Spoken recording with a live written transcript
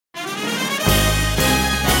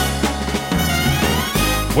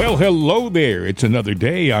Well, hello there. It's another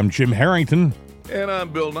day. I'm Jim Harrington. And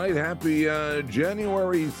I'm Bill Knight. Happy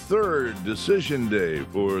January 3rd, decision day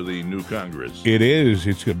for the new Congress. It is.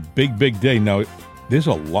 It's a big, big day. Now, there's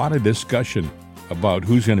a lot of discussion about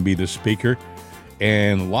who's going to be the speaker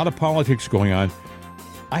and a lot of politics going on.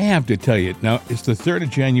 I have to tell you, now, it's the 3rd of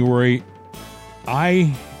January.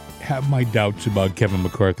 I have my doubts about Kevin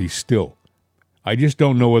McCarthy still. I just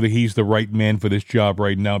don't know whether he's the right man for this job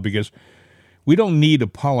right now because we don't need a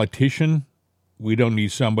politician. We don't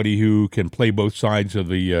need somebody who can play both sides of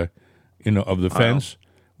the, of the fence.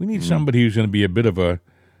 We need somebody who's going to be a bit of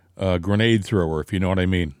a grenade thrower, if you know what I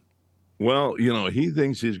mean. Well, he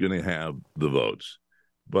thinks he's going to have the votes,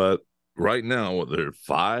 but right now there are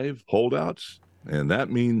 5 holdouts, and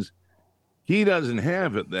that means he doesn't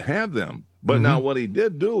have them. But now, what he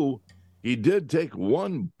did do, he did take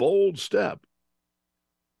one bold step.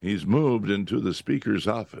 He's moved into the speaker's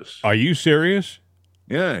office. Are you serious?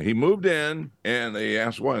 Yeah, he moved in, and they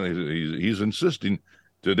asked why. He's insisting,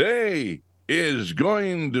 today is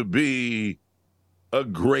going to be a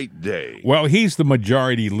great day. Well, he's the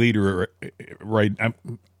majority leader right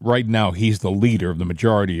now. He's the leader of the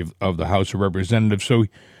majority of the House of Representatives, so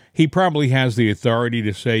he probably has the authority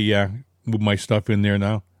to say, yeah, move my stuff in there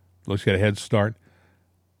now. Let's get a head start.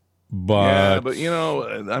 But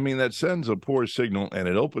that sends a poor signal, and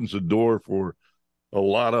it opens the door for a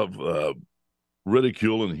lot of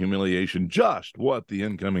ridicule and humiliation. Just what the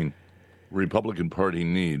incoming Republican Party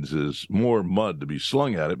needs is more mud to be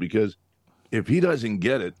slung at it, because if he doesn't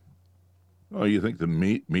get it, you think the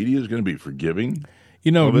media is going to be forgiving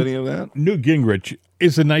of any of that? Newt Gingrich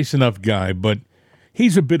is a nice enough guy, but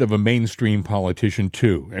he's a bit of a mainstream politician,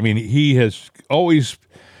 too. I mean, he has always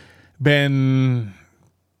been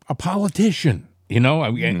a politician,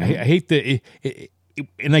 I hate the,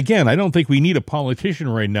 and again, I don't think we need a politician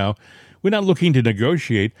right now. We're not looking to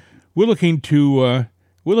negotiate. We're looking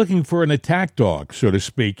for an attack dog, so to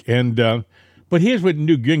speak. And but here's what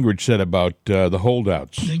Newt Gingrich said about the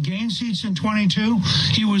holdouts. They gained seats in 22.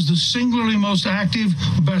 He was the singularly most active,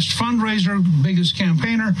 best fundraiser, biggest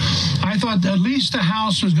campaigner. I thought at least the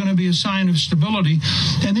House was going to be a sign of stability.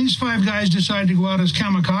 And these 5 guys decided to go out as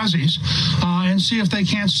kamikazes and see if they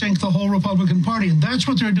can't sink the whole Republican Party. And that's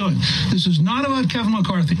what they're doing. This is not about Kevin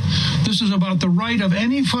McCarthy. This is about the right of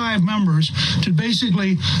any 5 members to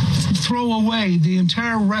basically throw away the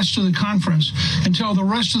entire rest of the conference and tell the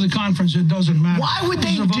rest of the conference it doesn't matter. Why would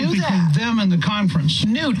they do between that? Them and the conference.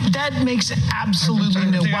 Newt, that makes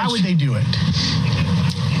absolutely no. Why would they do it?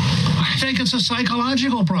 I think it's a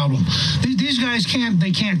psychological problem. These guys can't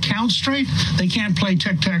count straight. They can't play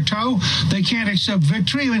tic-tac-toe. They can't accept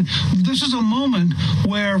victory. I mean, this is a moment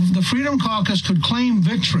where the Freedom Caucus could claim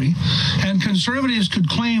victory and conservatives could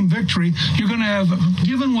claim victory. You're going to have,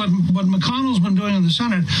 given what McConnell's been doing in the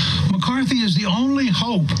Senate, McCarthy is the only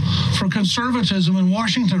hope for conservatism in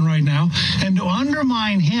Washington right now. And to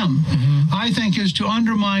undermine him, I think, is to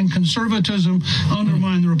undermine conservatism,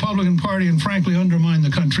 undermine the Republican Party, and frankly, undermine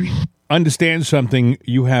the country. Understand something,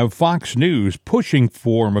 you have Fox News pushing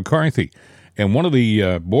for McCarthy. And one of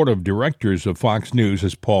the board of directors of Fox News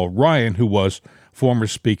is Paul Ryan, who was former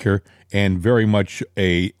speaker and very much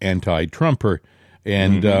a anti-Trumper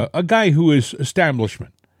and a guy who is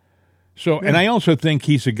establishment. So, and I also think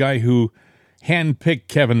he's a guy who handpicked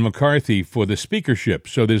Kevin McCarthy for the speakership.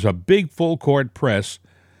 So there's a big full court press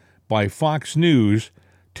by Fox News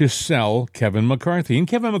to sell Kevin McCarthy. And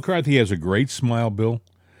Kevin McCarthy has a great smile, Bill.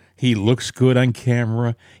 He looks good on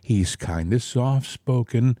camera. He's kind of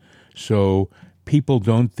soft-spoken, so people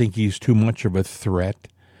don't think he's too much of a threat.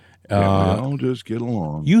 We all just get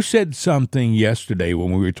along. You said something yesterday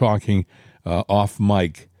when we were talking off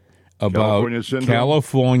mic about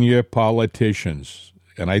California politicians,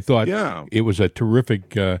 and I thought it was a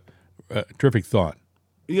terrific thought.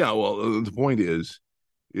 Yeah, well, the point is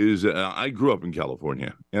I grew up in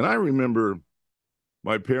California, and I remember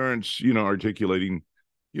my parents, articulating,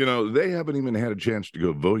 they haven't even had a chance to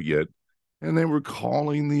go vote yet, and they were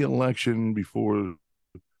calling the election before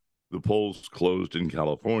the polls closed in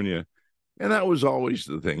California, and that was always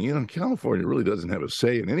the thing. California really doesn't have a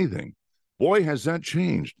say in anything. Boy, has that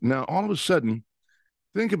changed. Now, all of a sudden,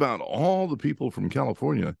 think about all the people from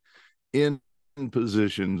California in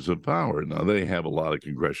positions of power. Now, they have a lot of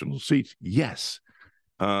congressional seats, yes,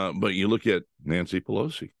 but you look at Nancy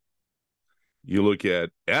Pelosi. You look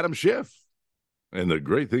at Adam Schiff and the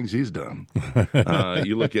great things he's done.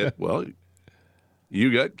 You look at,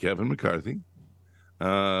 you got Kevin McCarthy.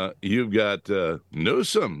 You've got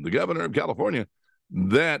Newsom, the governor of California,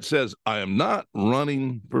 that says, I am not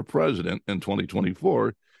running for president in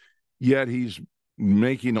 2024, yet he's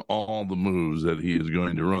making all the moves that he is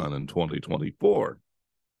going to run in 2024.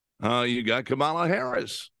 You got Kamala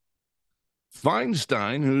Harris,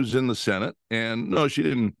 Feinstein, who's in the Senate, and no, she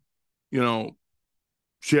didn't,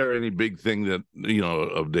 share any big thing that,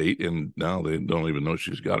 of date, and now they don't even know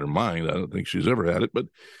she's got her mind. I don't think she's ever had it, but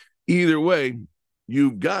either way,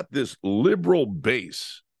 you've got this liberal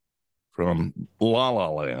base from La La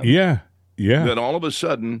Land. Yeah. That all of a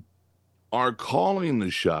sudden are calling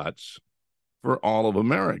the shots for all of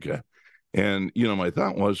America. And, my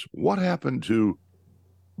thought was, what happened to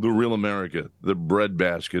the real America, the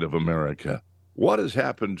breadbasket of America? What has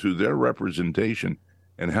happened to their representation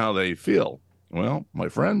and how they feel? Well, my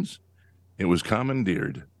friends, it was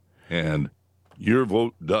commandeered, and your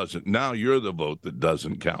vote doesn't. Now you're the vote that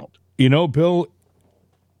doesn't count. Bill,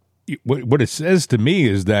 what it says to me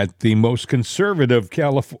is that the most conservative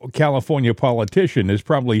California politician is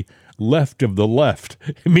probably left of the left,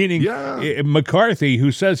 meaning McCarthy,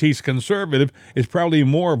 who says he's conservative, is probably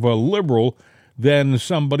more of a liberal than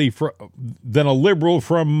than a liberal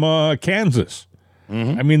from Kansas.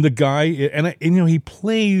 Mm-hmm. I mean, the guy, and he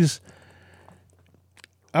plays.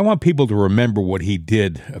 I want people to remember what he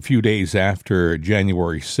did a few days after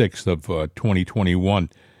January 6th of 2021.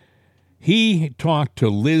 He talked to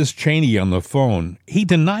Liz Cheney on the phone. He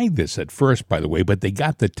denied this at first, by the way, but they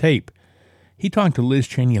got the tape. He talked to Liz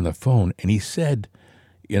Cheney on the phone, and he said,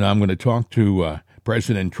 I'm going to talk to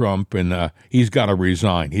President Trump, and he's got to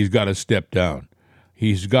resign. He's got to step down.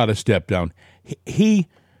 He's got to step down. He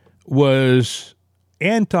was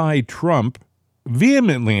anti-Trump,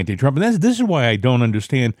 vehemently anti-Trump, and this is why I don't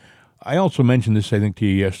understand. I also mentioned this, I think, to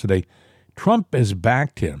you yesterday. Trump has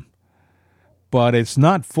backed him, but it's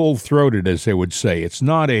not full-throated, as they would say. It's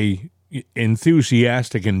not a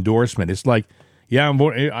enthusiastic endorsement. It's like,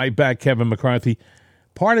 I back Kevin McCarthy.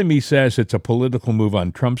 Part of me says it's a political move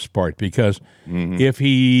on Trump's part because if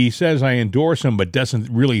he says I endorse him but doesn't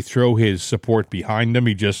really throw his support behind him,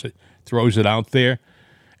 he just throws it out there,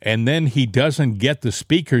 and then he doesn't get the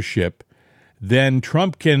speakership, then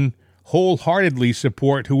Trump can wholeheartedly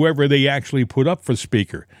support whoever they actually put up for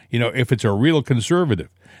speaker, if it's a real conservative.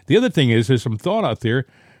 The other thing is there's some thought out there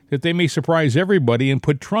that they may surprise everybody and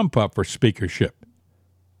put Trump up for speakership.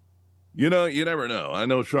 You never know. I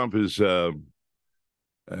know Trump is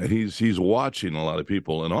he's watching a lot of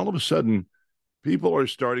people, and all of a sudden people are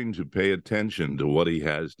starting to pay attention to what he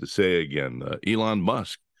has to say again. Elon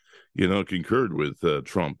Musk, concurred with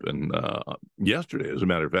Trump, and yesterday, as a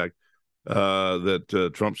matter of fact,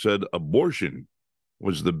 that Trump said abortion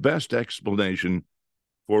was the best explanation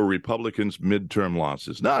for Republicans' midterm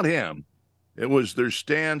losses. Not him. It was their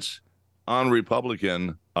stance on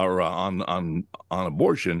Republican or on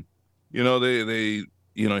abortion.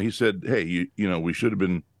 He said, hey, we should have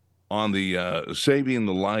been on the saving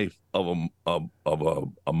the life of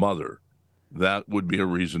a mother. That would be a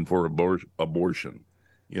reason for abortion.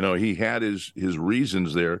 He had his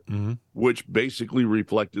reasons there, which basically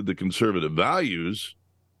reflected the conservative values,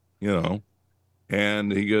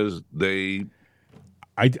 and he goes,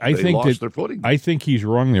 I think lost their footing. I think he's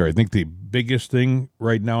wrong there. I think the biggest thing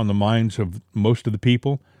right now in the minds of most of the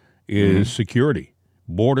people is security,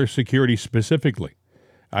 border security specifically.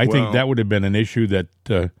 I think that would have been an issue that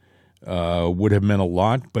would have meant a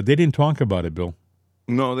lot, but they didn't talk about it, Bill.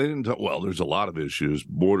 No, they didn't. Well, there's a lot of issues: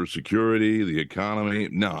 border security, the economy.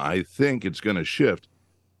 No, I think it's going to shift.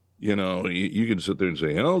 You can sit there and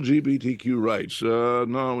say LGBTQ rights.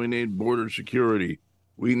 No, we need border security.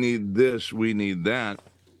 We need this. We need that.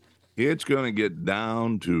 It's going to get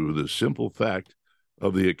down to the simple fact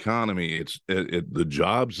of the economy. It's the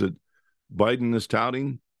jobs that Biden is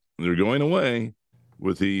touting. They're going away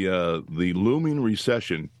with the looming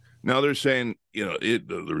recession. Now they're saying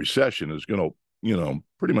the recession is going to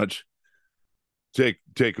pretty much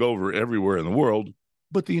take over everywhere in the world,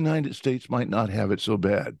 but the United States might not have it so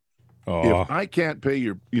bad. If I can't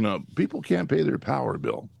pay people can't pay their power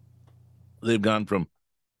bill. They've gone from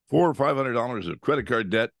 $400 or $500 of credit card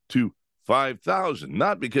debt to $5,000,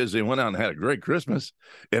 not because they went out and had a great Christmas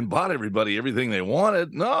and bought everybody everything they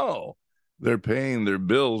wanted. No, they're paying their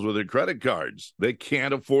bills with their credit cards. They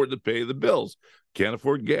can't afford to pay the bills, can't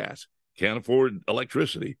afford gas. Can't afford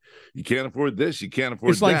electricity. You can't afford this. You can't afford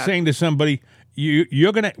that. It's like saying to somebody,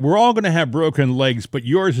 we're all gonna have broken legs, but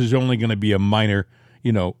yours is only gonna be a minor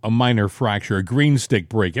fracture, a green stick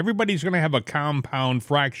break. Everybody's gonna have a compound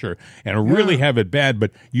fracture and really have it bad,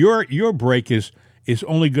 but your break is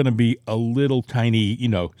only gonna be a little tiny,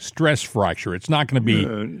 stress fracture. It's not gonna be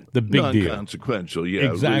the big deal. Non-consequential,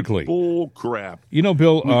 yeah. Exactly. Bull crap.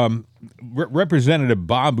 Bill, Representative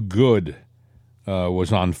Bob Good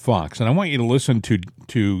was on Fox, and I want you to listen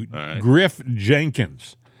to right. Griff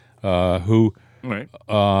Jenkins, who Right.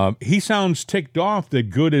 he sounds ticked off that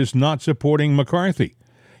Good is not supporting McCarthy.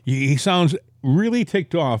 He sounds really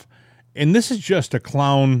ticked off, and this is just a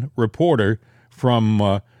clown reporter from,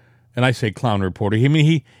 and I say clown reporter. I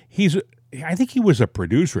mean, I think he was a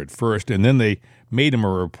producer at first, and then they made him a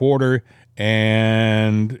reporter,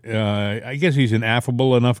 and I guess he's an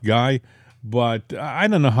affable enough guy, but I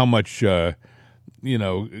don't know how much, what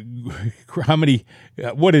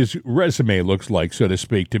his resume looks like, so to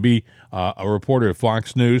speak, to be a reporter at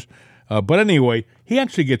Fox News. But anyway, he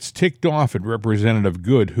actually gets ticked off at Representative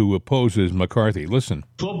Good, who opposes McCarthy. Listen.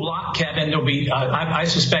 We'll block Kevin. There'll be, I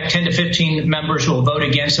suspect, 10 to 15 members who will vote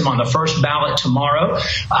against him on the first ballot tomorrow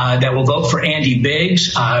that will vote for Andy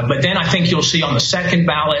Biggs. But then I think you'll see on the second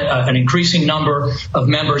ballot an increasing number of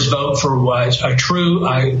members vote for a true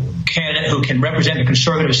candidate who can represent the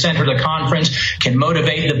conservative center of the conference, can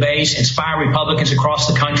motivate the base, inspire Republicans across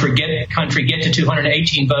the country, get to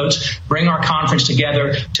 218 votes, bring our conference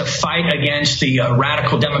together to fight against the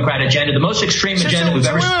radical Democrat agenda, the most extreme agenda we've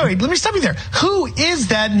ever seen. Wait, let me stop you there. Who is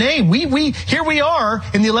that name? We here we are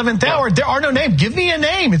in the 11th hour. There are no names. Give me a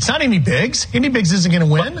name. It's not Andy Biggs. Andy Biggs isn't going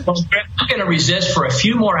to win. Well, I'm going to resist for a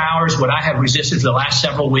few more hours what I have resisted for the last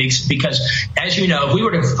several weeks, because, as you know, if we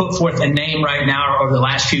were to put forth a name right now or over the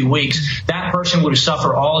last few weeks, that person would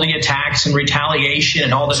suffer all the attacks and retaliation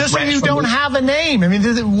and all the Just so threats. you don't have a name. I mean,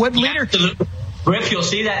 what leader? Griff, you'll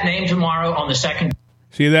see that name tomorrow on the second.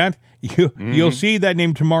 See that? You'll see that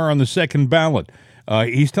name tomorrow on the second ballot.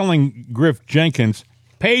 He's telling Griff Jenkins,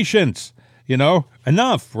 patience,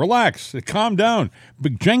 enough, relax, calm down.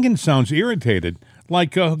 But Jenkins sounds irritated,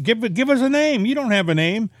 like, give us a name. You don't have a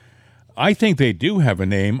name. I think they do have a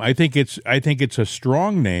name. I think it's a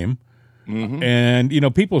strong name. Mm-hmm.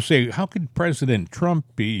 And, people say, how could President Trump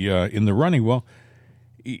be in the running? Well,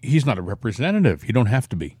 he's not a representative. You don't have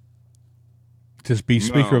to be. To be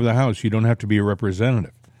Speaker of the House, you don't have to be a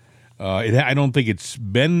representative. I don't think it's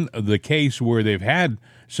been the case where they've had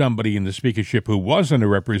somebody in the speakership who wasn't a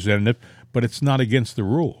representative, but it's not against the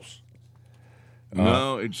rules.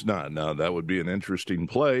 No, it's not. Now, that would be an interesting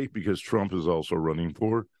play because Trump is also running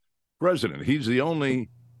for president. He's the only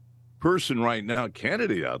person right now,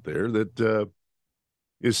 candidate out there that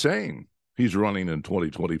is saying he's running in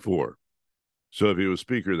 2024. So if he was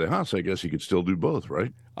Speaker of the House, I guess he could still do both,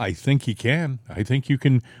 right? I think he can. I think you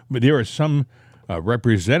can. But there are some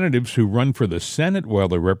representatives who run for the Senate while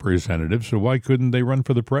they're representatives, so why couldn't they run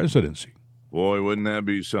for the presidency? Boy, wouldn't that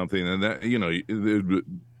be something? And that,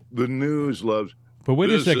 the news loves. But wait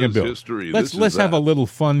a second, Bill. History. Let's have a little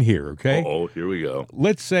fun here, okay? Oh, here we go.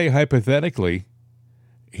 Let's say hypothetically,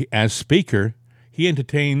 as Speaker, he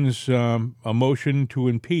entertains a motion to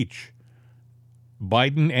impeach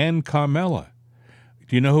Biden and Kamala.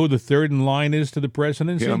 Do you know who the third in line is to the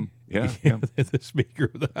presidency? Him. Yeah. The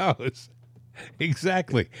Speaker of the House.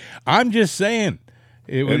 Exactly. I'm just saying.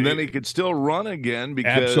 And then he could still run again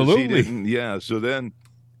because absolutely. He didn't. Yeah. So then,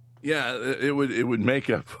 it would make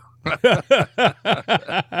up.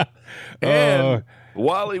 And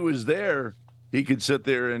while he was there, he could sit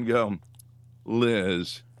there and go,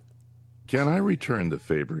 Liz, can I return the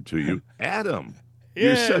favor to you? Adam,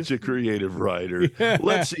 you're such a creative writer. Yeah.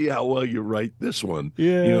 Let's see how well you write this one.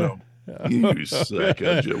 Yeah. You suck,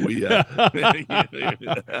 Joey.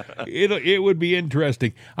 It would be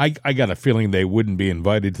interesting. I got a feeling they wouldn't be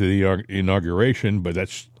invited to the inauguration, but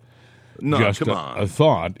that's just a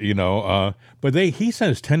thought, But he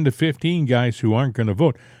says 10 to 15 guys who aren't going to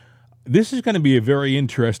vote. This is going to be a very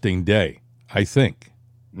interesting day, I think.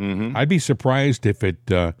 Mm-hmm. I'd be surprised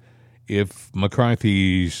if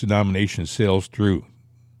McCarthy's nomination sails through.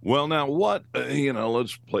 Well, now what?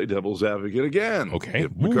 Let's play devil's advocate again. Okay.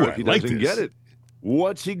 If McCarthy doesn't get it,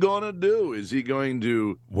 what's he going to do? Is he going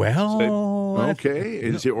to say, okay?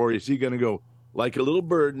 Is he going to go like a little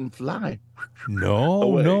bird and fly?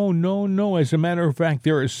 No. As a matter of fact,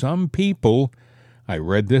 there are some people, I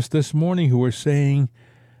read this morning, who are saying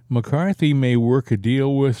McCarthy may work a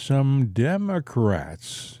deal with some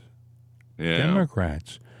Democrats. Yeah.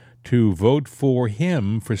 Democrats to vote for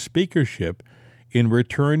him for speakership in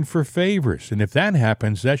return for favors. And if that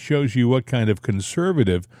happens, that shows you what kind of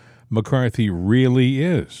conservative McCarthy really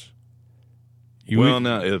is.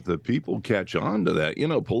 Now, if the people catch on to that,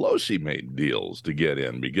 Pelosi made deals to get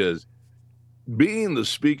in because being the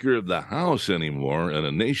Speaker of the House anymore and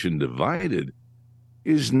a nation divided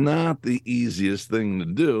is not the easiest thing to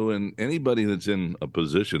do. And anybody that's in a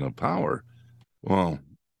position of power, well,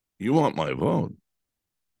 you want my vote.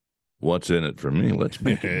 what's in it for me? Let's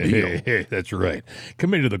make a deal. That's right.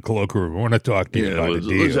 Come into the cloakroom. I want to talk to you about the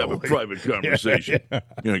deal. Let's have a private conversation.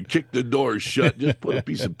 Kick the door shut. Just put a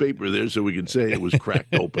piece of paper there so we can say it was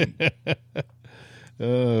cracked open.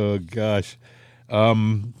 Oh, gosh.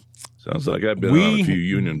 Sounds like I've been on a few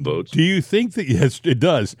union votes. Do you think that, yes, it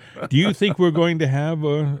does. Do you think we're going to have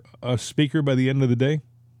a speaker by the end of the day?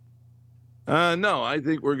 No, I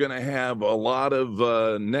think we're going to have a lot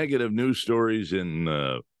of negative news stories and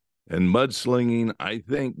mudslinging. I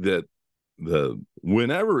think that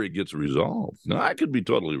whenever it gets resolved, now I could be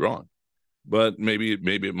totally wrong, but maybe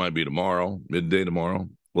it might be tomorrow, midday tomorrow,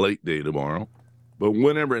 late day tomorrow. But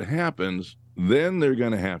whenever it happens, then they're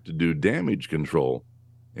going to have to do damage control,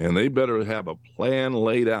 and they better have a plan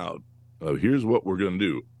laid out of here's what we're going to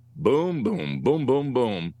do. Boom, boom, boom, boom,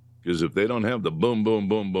 boom. Because if they don't have the boom, boom,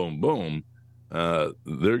 boom, boom, boom,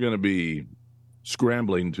 they're going to be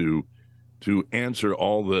scrambling to answer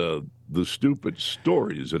all the stupid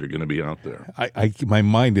stories that are going to be out there. My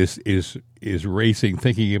mind is racing,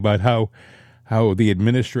 thinking about how the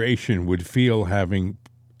administration would feel having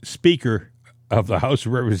Speaker of the House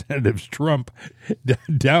of Representatives Trump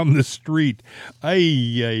down the street.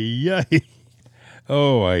 Ay.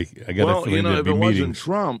 Oh, I got a feeling there'd be if it meetings. wasn't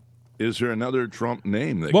Trump, is there another Trump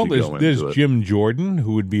name that could go into there's it? Jim Jordan,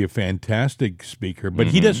 who would be a fantastic speaker, but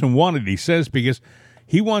he doesn't want it, he says, because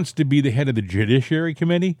he wants to be the head of the Judiciary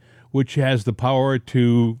Committee, which has the power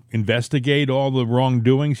to investigate all the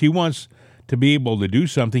wrongdoings. He wants to be able to do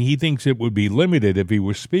something. He thinks it would be limited if he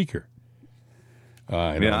was Speaker.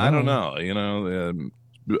 I don't know.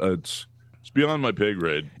 It's beyond my pay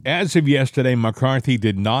grade. As of yesterday, McCarthy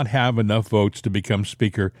did not have enough votes to become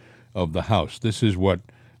Speaker of the House. This is what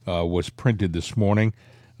was printed this morning.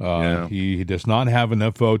 He does not have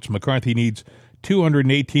enough votes. McCarthy needs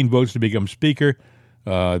 218 votes to become Speaker.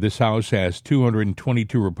 This House has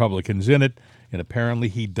 222 Republicans in it, and apparently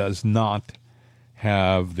he does not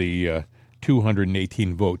have the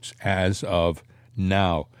 218 votes as of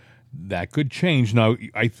now. That could change. Now,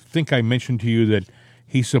 I think I mentioned to you that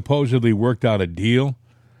he supposedly worked out a deal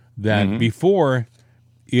that before,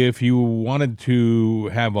 if you wanted to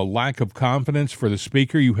have a lack of confidence for the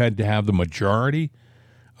Speaker, you had to have the majority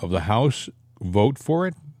of the House vote for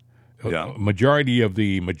it. Yeah. A majority of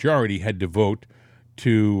the majority had to vote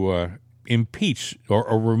to impeach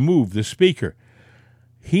or remove the Speaker.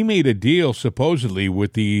 He made a deal supposedly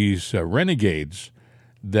with these renegades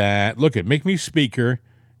that, look, make me Speaker,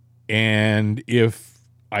 and if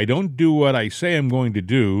I don't do what I say I'm going to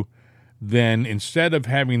do, then instead of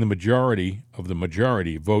having the majority of the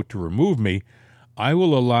majority vote to remove me, I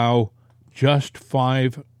will allow just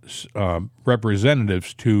 5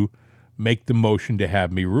 representatives to make the motion to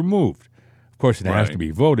have me removed. Of course, it has to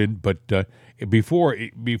be voted, but before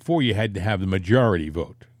you had to have the majority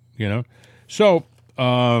vote, So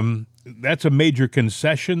that's a major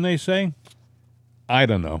concession, they say. I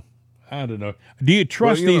don't know. Do you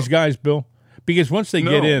trust these guys, Bill? Because once they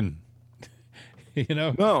get in,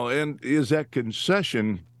 No, and is that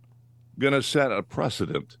concession going to set a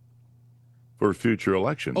precedent for future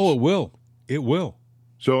elections? Oh, it will. It will.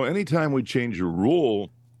 So anytime we change a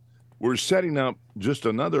rule, we're setting up just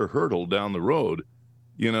another hurdle down the road.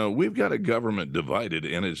 We've got a government divided,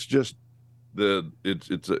 and it's just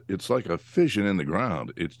it's like a fission in the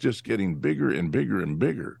ground. It's just getting bigger and bigger and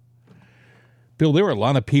bigger. Bill, there are a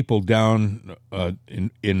lot of people down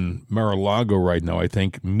in Mar-a-Lago right now, I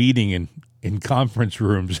think, meeting in conference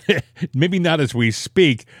rooms. Maybe not as we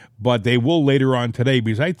speak, but they will later on today,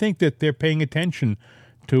 because I think that they're paying attention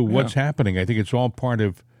to what's happening. I think it's all part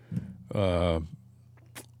of a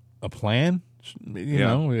plan.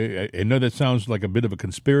 I know that sounds like a bit of a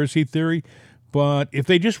conspiracy theory, but if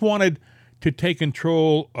they just wanted to take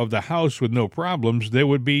control of the House with no problems, there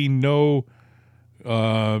would be no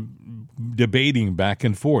debating back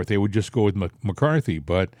and forth. They would just go with McCarthy.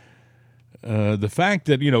 But the fact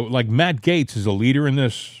that, like Matt Gaetz is a leader in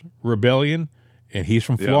this rebellion, and he's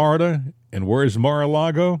from Florida, and where's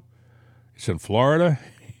Mar-a-Lago? It's in Florida.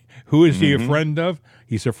 Who is he a friend of?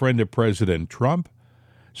 He's a friend of President Trump.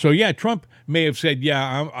 So, Trump may have said,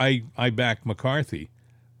 I back McCarthy.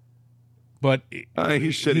 But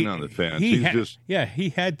he's sitting on the fence. He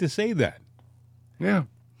had to say that. Yeah.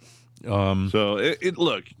 So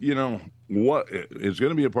look, what it's going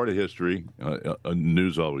to be a part of history.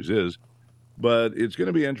 News always is, but it's going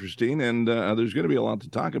to be interesting, and there's going to be a lot to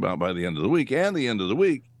talk about by the end of the week. And the end of the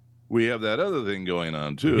week, we have that other thing going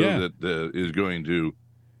on too that is going to,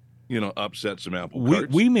 upset some apple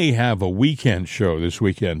carts. We may have a weekend show this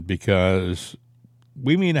weekend, because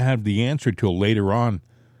we may not have the answer till later on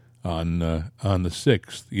the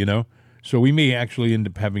 6th. So we may actually end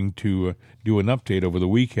up having to do an update over the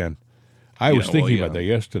weekend. I was thinking about that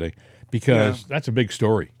yesterday because that's a big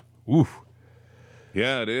story. Oof.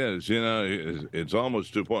 Yeah, it is. It's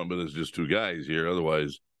almost to a point, but it's just two guys here.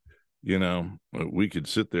 Otherwise, we could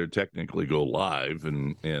sit there technically go live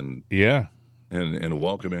and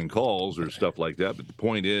welcome in calls or stuff like that. But the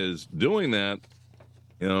point is, doing that,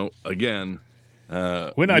 again,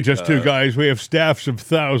 we're not just two guys. We have staffs of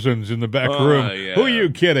thousands in the back room. Yeah. Who are you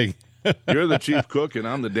kidding? You're the chief cook, and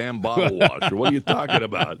I'm the damn bottle washer. What are you talking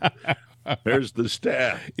about? There's the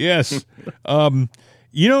staff. Yes.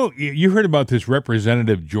 You heard about this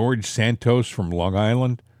Representative George Santos from Long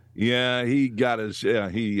Island? Yeah, he got his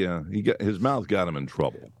mouth got him in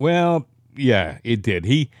trouble. Well, yeah, it did.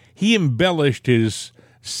 He embellished his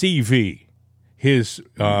CV, his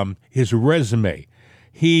resume.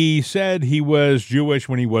 He said he was Jewish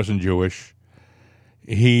when he wasn't Jewish.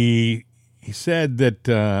 He said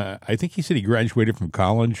that I think he said he graduated from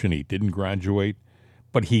college and he didn't graduate,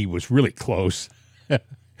 but he was really close.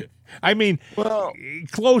 I mean, well,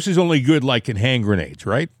 close is only good like in hand grenades,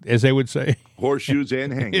 right? As they would say. Horseshoes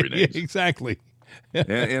and hand grenades. Exactly.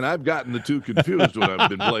 and I've gotten the two confused when I've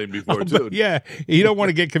been playing before, too. Yeah, you don't want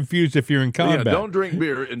to get confused if you're in combat. Yeah, don't drink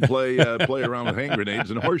beer and play around with hand grenades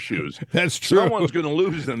and horseshoes. That's true. Someone's going to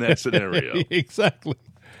lose in that scenario. Exactly.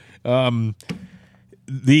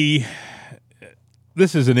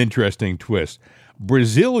 This is an interesting twist.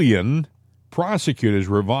 Brazilian prosecutors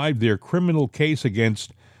revived their criminal case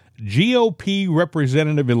against GOP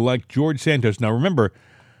Representative-elect George Santos. Now, remember,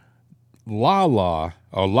 Lalu,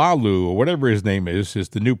 or whatever his name is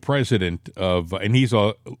the new president of, and he's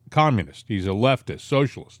a communist. He's a leftist,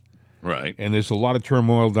 socialist. Right. And there's a lot of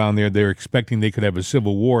turmoil down there. They're expecting they could have a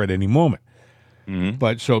civil war at any moment. Mm-hmm.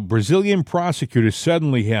 But so Brazilian prosecutors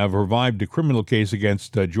suddenly have revived a criminal case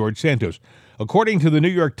against George Santos. According to the New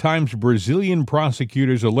York Times, Brazilian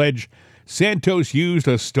prosecutors allege Santos used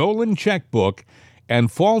a stolen checkbook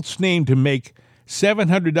and false name to make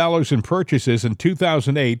 $700 in purchases in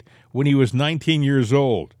 2008 when he was 19 years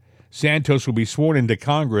old. Santos will be sworn into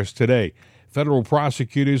Congress today. Federal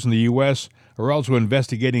prosecutors in the U.S. are also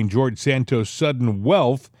investigating George Santos' sudden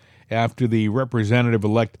wealth after the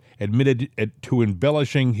representative-elect admitted to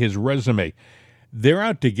embellishing his resume. They're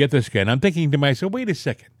out to get this guy. And I'm thinking to myself, wait a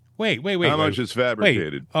second. Wait. How much is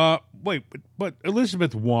fabricated? But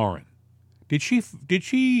Elizabeth Warren, did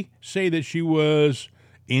she say that she was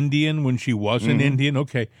Indian when she wasn't Indian?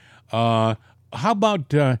 Okay. How about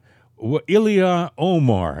Ilhan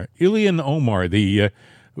Omar,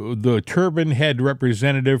 the turban head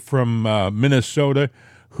representative from Minnesota,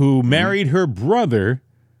 who married her brother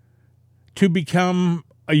to become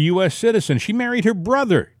a U.S. citizen. She married her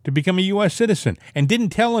brother to become a U.S. citizen and didn't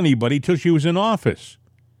tell anybody till she was in office.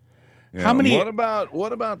 Yeah, How many? What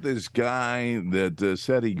about this guy that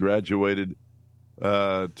said he graduated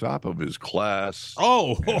top of his class?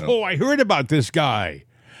 I heard about this guy.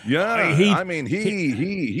 Yeah,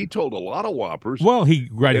 he told a lot of whoppers. Well, he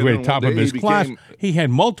graduated top of his class. He had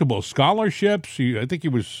multiple scholarships. I think he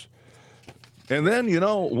was. And then,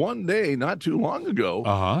 one day, not too long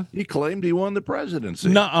ago, he claimed he won the presidency.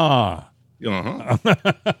 Nuh-uh.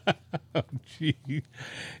 Gee.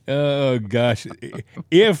 Oh, gosh.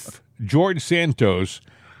 If George Santos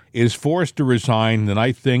is forced to resign, then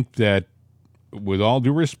I think that, with all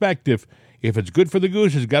due respect, if it's good for the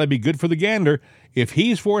goose, it's got to be good for the gander. If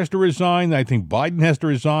he's forced to resign, I think Biden has to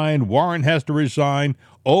resign, Warren has to resign,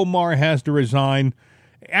 Omar has to resign.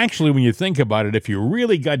 Actually, when you think about it, if you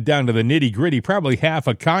really got down to the nitty-gritty, probably half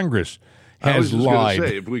of Congress has lied. I was just going to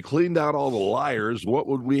say, if we cleaned out all the liars, what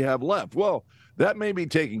would we have left? Well, that may be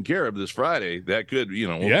taken care of this Friday. That could,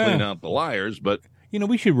 we'll clean out the liars, but...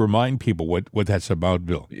 we should remind people what that's about,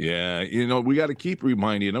 Bill. Yeah, we got to keep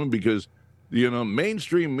reminding them because...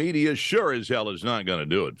 mainstream media sure as hell is not going to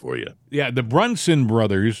do it for you. Yeah, the Brunson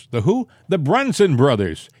brothers. The who? The Brunson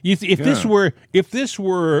brothers. If this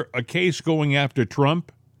were a case going after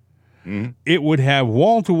Trump, it would have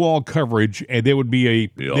wall-to-wall coverage, and there would be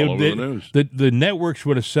all over the news. The networks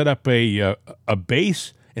would have set up a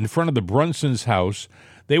base in front of the Brunsons' house.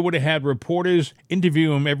 They would have had reporters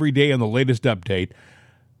interview him every day on the latest update,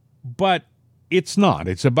 but. It's not.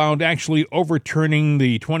 It's about actually overturning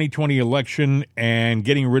the 2020 election and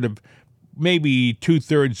getting rid of maybe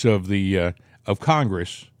 2/3 of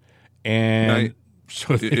Congress, and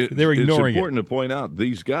so they're ignoring it. It's important to point out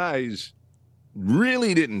these guys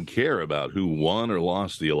really didn't care about who won or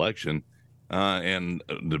lost the election, and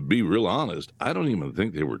to be real honest, I don't even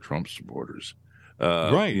think they were Trump supporters.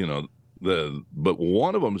 Right? But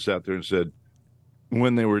one of them sat there and said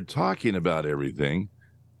when they were talking about everything.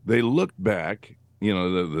 They looked back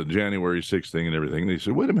the January 6th thing and everything. They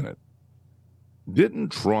said, wait a minute. Didn't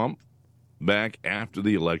Trump back after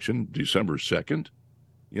the election, December 2nd,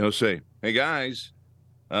 say, hey, guys,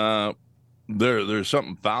 there's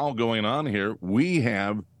something foul going on here. We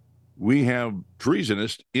have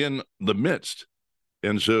treasonists in the midst.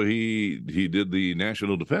 And so he did the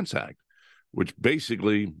National Defense Act, which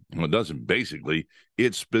basically,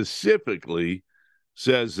 it specifically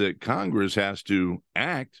says that Congress has to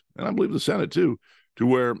act, and I believe the Senate too, to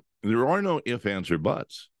where there are no ifs, ands, or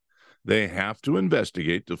buts. They have to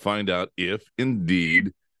investigate to find out if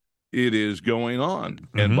indeed it is going on.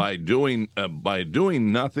 Mm-hmm. And by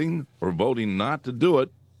doing nothing or voting not to do it,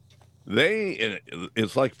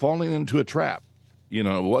 it's like falling into a trap. It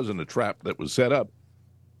wasn't a trap that was set up,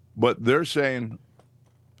 but they're saying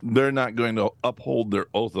they're not going to uphold their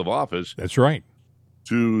oath of office. That's right.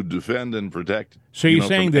 To defend and protect. So you're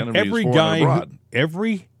saying that every guy,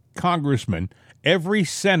 every congressman, every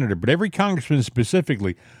senator, but every congressman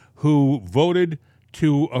specifically who voted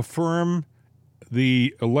to affirm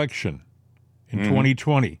the election in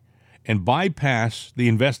 2020 and bypass the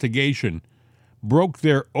investigation broke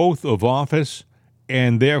their oath of office,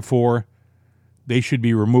 and therefore they should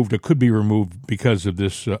be removed or could be removed because of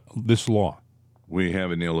this law. We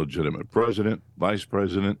have an illegitimate president, vice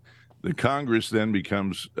president. The Congress then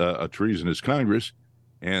becomes a treasonous Congress,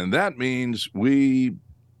 and that means we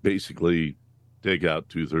basically take out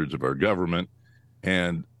 2/3 of our government.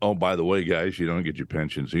 And, oh, by the way, guys, you don't get your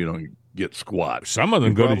pensions. You don't get squat. Some of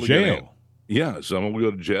them go to jail. Some will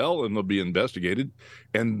go to jail, and they'll be investigated.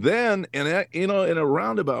 And then, in a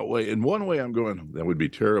roundabout way, in one way I'm going, that would be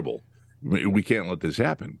terrible. We can't let this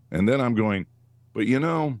happen. And then I'm going, but,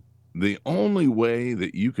 the only way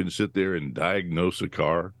that you can sit there and diagnose a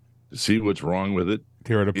car to see what's wrong with it,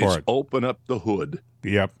 tear it apart, is open up the hood.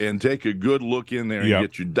 Yep. And take a good look in there and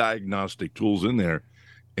get your diagnostic tools in there.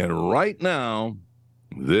 And right now,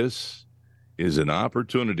 this is an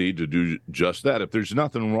opportunity to do just that. If there's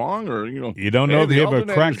nothing wrong, or you don't know if you have a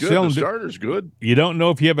cracked cylinder. The starter's good. You don't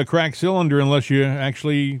know if you have a cracked cylinder unless you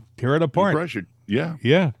actually tear it apart. Pressure. Yeah.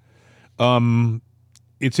 Yeah.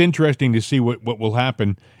 It's interesting to see what will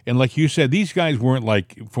happen. And like you said, these guys weren't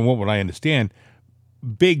from what I understand,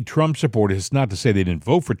 big Trump supporters. It's not to say they didn't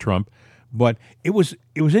vote for Trump, but it was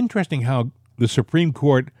interesting how the Supreme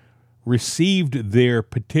Court received their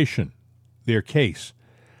petition, their case.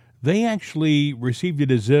 They actually received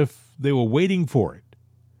it as if they were waiting for it.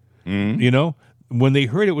 Mm-hmm. When they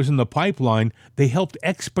heard it was in the pipeline, they helped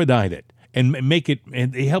expedite it and make it,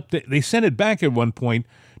 and they sent it back at one point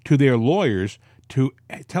to their lawyers to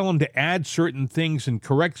tell them to add certain things and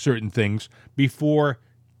correct certain things before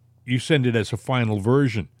you send it as a final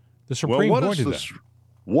version. The Supreme Court did that.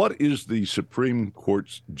 What is the Supreme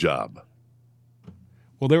Court's job?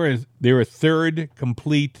 Well, they're a third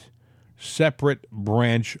complete separate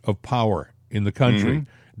branch of power in the country.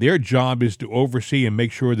 Mm-hmm. Their job is to oversee and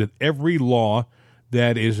make sure that every law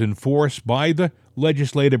that is enforced by the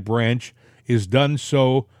legislative branch is done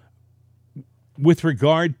so with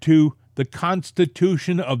regard to the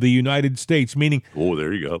Constitution of the United States, meaning, oh,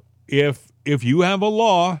 there you go. If you have a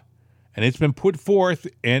law and it's been put forth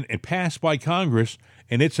and passed by Congress,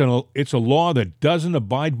 and it's a law that doesn't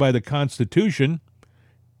abide by the Constitution,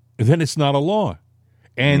 then it's not a law.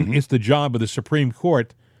 And it's the job of the Supreme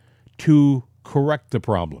Court to correct the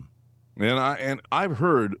problem. And I've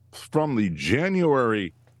heard from the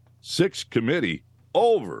January 6th committee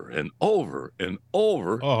over and over and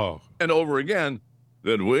over and over again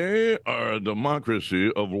that we are a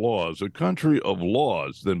democracy of laws, a country of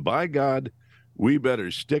laws. Then by God, we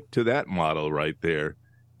better stick to that motto right there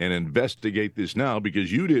and investigate this now,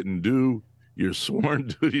 because you didn't do your sworn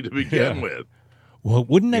duty to begin with. Well,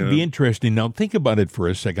 wouldn't that be interesting? Now, think about it for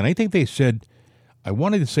a second. I think they said, I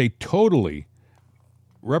wanted to say totally,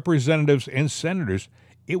 representatives and senators,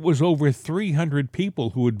 it was over 300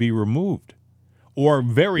 people who would be removed, or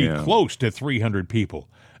very close to 300 people.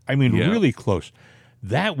 I mean, really close.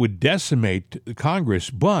 That would decimate Congress,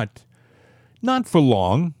 but not for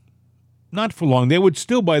long. Not for long. They would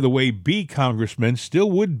still, by the way, be congressmen, still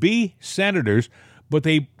would be senators, but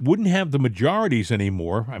they wouldn't have the majorities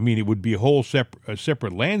anymore. I mean, it would be a whole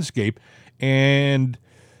separate landscape, and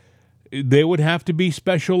there would have to be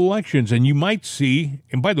special elections. And you might see,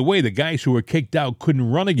 and by the way, the guys who were kicked out couldn't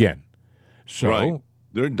run again. So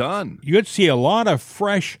they're done. You'd see a lot of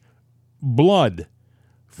fresh blood,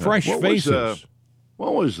 fresh faces.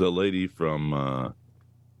 What was the lady from, I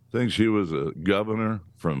think she was a governor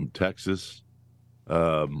from Texas.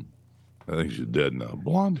 I think she's dead now.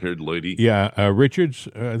 Blonde-haired lady. Yeah, Richards,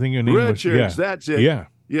 I think her name was. Richards, that's it. Yeah.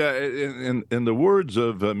 Yeah, in the words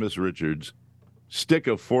of Miss Richards, stick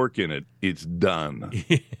a fork in it, it's done.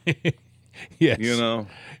 Yes. You know?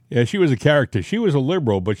 Yeah, she was a character. She was a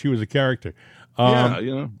liberal, but she was a character. Yeah,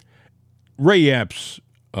 you know. Ray Epps,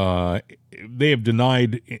 they have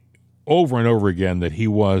denied over and over again that he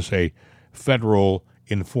was a federal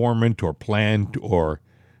informant or planned or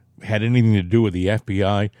had anything to do with the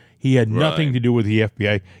FBI. He had nothing to do with the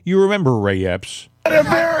FBI. You remember Ray Epps.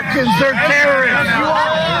 Americans are terrorists. You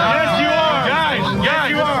are. Yes, you are.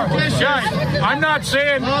 Guys, you are. Guys, I'm not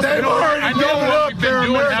saying they've already I know what we've been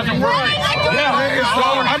doing hasn't worked.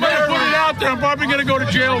 I'm going to put it out there. I'm probably going to go to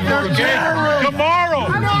jail for it, okay? Tomorrow,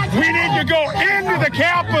 we need to go into the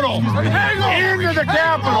Capitol. Into the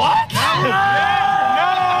Capitol. No!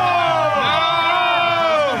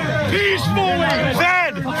 Peacefully.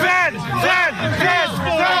 Peacefully.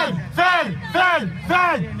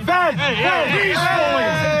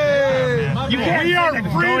 We are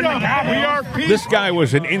freedom. We are peace. This guy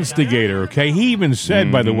was an instigator, okay? He even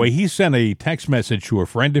said, by the way, he sent a text message to a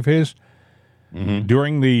friend of his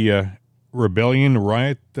during the rebellion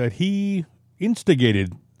riot that he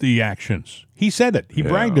instigated the actions. He said it. He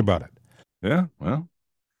bragged about it. Yeah, well,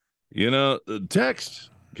 you know, the text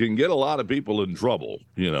can get a lot of people in trouble,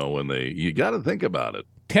 you know, when you got to think about it.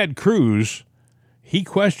 Ted Cruz, he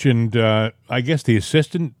questioned, I guess, the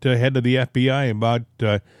assistant head of the FBI about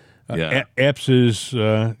Epps's.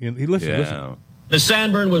 Listen. Ms.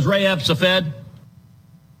 Sanborn, was Ray Epps a Fed?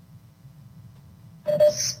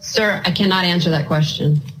 Sir, I cannot answer that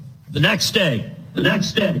question. The next day,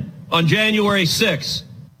 on January 6th,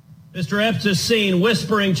 Mr. Epps is seen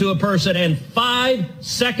whispering to a person, and 5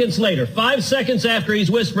 seconds later, 5 seconds after he's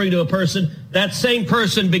whispering to a person, that same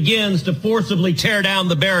person begins to forcibly tear down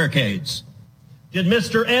the barricades. Did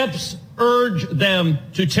Mr. Epps urge them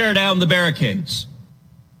to tear down the barricades?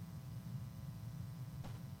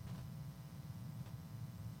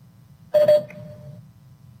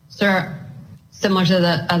 Sir, similar to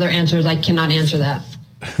the other answers, I cannot answer that.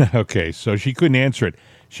 Okay, so she couldn't answer it.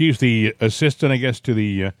 She's the assistant, I guess, to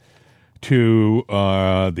the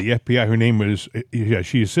FBI. Her name was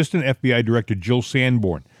she's Assistant FBI Director Jill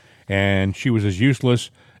Sanborn, and she was as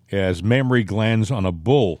useless as mammary glands on a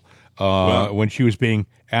bull when she was being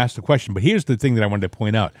asked the question. But here's the thing that I wanted to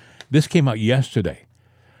point out. This came out yesterday.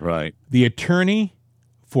 Right. The attorney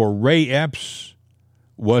for Ray Epps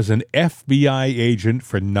was an FBI agent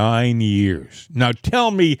for 9 years. Now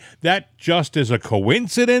tell me that just is a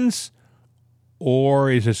coincidence,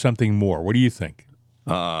 or is it something more? What do you think?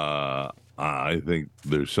 I think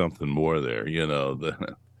there's something more there. You know,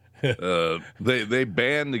 they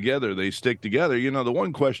band together, they stick together. You know, the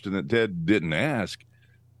one question that Ted didn't ask,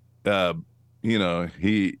 you know,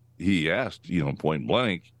 he asked, you know, point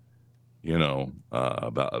blank, you know,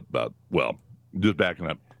 about well, just backing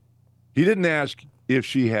up. He didn't ask if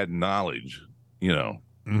she had knowledge, you know,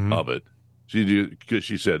 of it. Because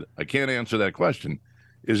she said, I can't answer that question.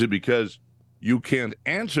 Is it because you can't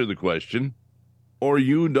answer the question, or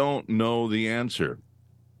you don't know the answer?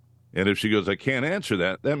 And if she goes, I can't answer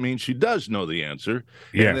that, that means she does know the answer.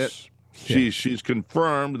 Yes. And that she's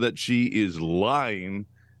confirmed that she is lying,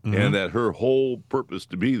 and that her whole purpose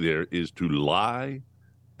to be there is to lie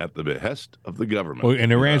at the behest of the government. Well,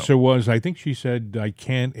 and her answer was, I think she said, I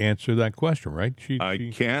can't answer that question, right? I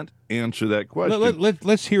can't answer that question.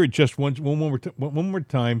 Let's hear it just one more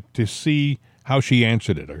time to see how she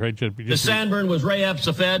answered it. All right? Ms. Sanborn, was Ray Epps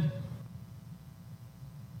a Fed?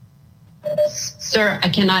 Sir, I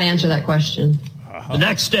cannot answer that question. The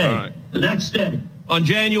next day, on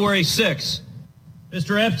January 6th,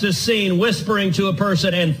 Mr. Epps is seen whispering to a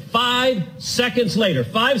person, and 5 seconds later,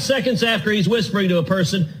 5 seconds after he's whispering to a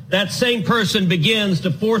person, that same person begins to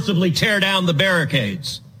forcibly tear down the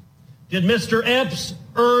barricades. Did Mr. Epps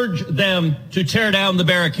urge them to tear down the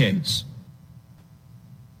barricades?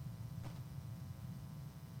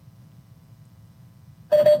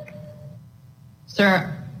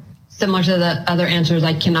 Sir, similar to the other answers,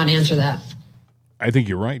 I cannot answer that. I think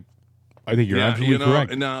you're right. I think you're absolutely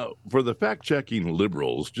correct. Now, for the fact-checking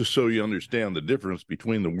liberals, just so you understand the difference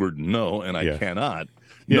between the word no and I cannot,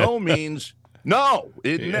 no means no.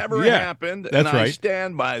 It never happened, that's and right. I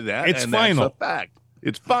stand by that, It's and final. that's a fact.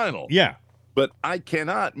 It's final. Yeah. But I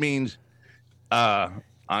cannot means I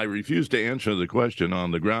refuse to answer the question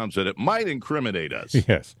on the grounds that it might incriminate us.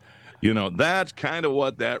 Yes. You know, that's kind of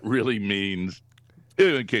what that really means,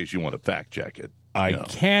 in case you want to fact-check it. I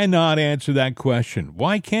cannot answer that question.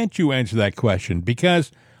 Why can't you answer that question?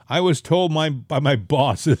 Because I was told by my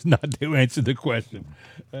bosses not to answer the question.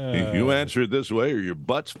 If you answer it this way, or your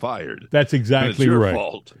butt's fired. That's exactly it's your right.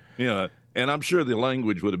 fault. And I'm sure the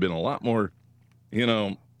language would have been a lot more,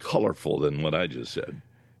 colorful than what I just said.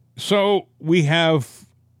 So we have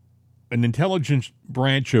an intelligence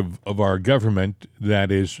branch of our government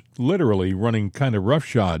that is literally running kind of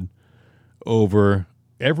roughshod over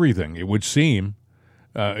everything, it would seem.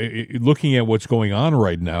 Looking at what's going on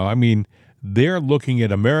right now, I mean, they're looking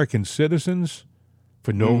at American citizens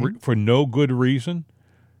for no good reason.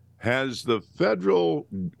 Has the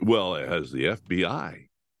FBI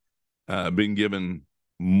been given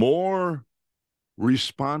more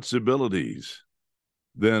responsibilities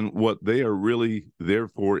than what they are really there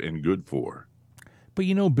for and good for? But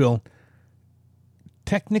Bill,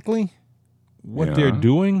 technically, what they're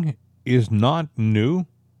doing is not new.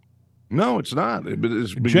 No, it's not.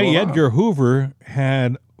 It's been J. going Edgar on. Hoover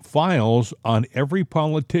had files on every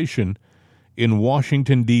politician in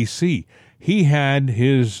Washington, D.C. He had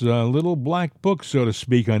his little black book, so to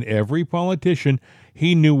speak, on every politician.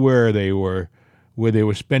 He knew where they were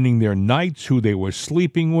spending their nights, who they were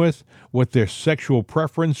sleeping with, what their sexual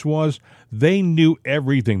preference was. They knew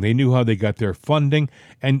everything. They knew how they got their funding.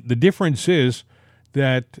 And the difference is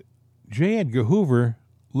that J. Edgar Hoover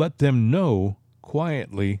let them know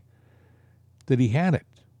quietly that he had it.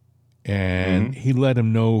 And he let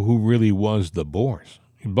him know who really was the boss.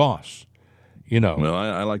 Well,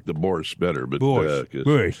 I like the Boris better, but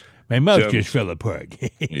Boris. My mouth just fell apart.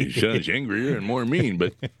 He sounds angrier and more mean,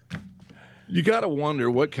 but you got to wonder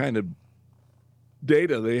what kind of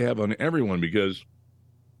data they have on everyone, because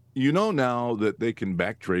now that they can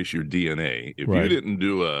backtrace your DNA. If you didn't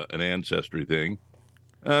do an ancestry thing,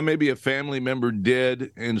 maybe a family member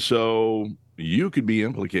did, and so you could be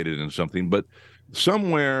implicated in something, but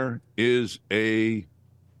somewhere is a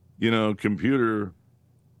computer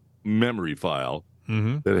memory file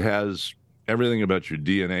that has everything about your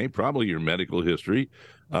DNA, probably your medical history,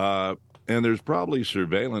 and there's probably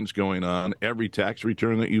surveillance going on, every tax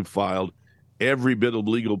return that you filed, every bit of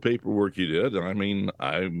legal paperwork you did. I mean,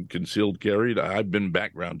 I'm concealed carried. I've been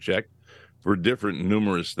background checked for different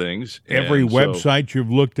numerous things. Every website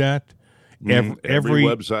you've looked at, every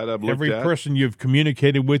website I've looked at. Every person you've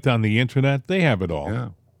communicated with on the internet, they have it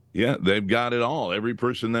all. Yeah, they've got it all. Every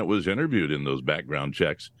person that was interviewed in those background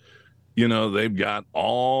checks, they've got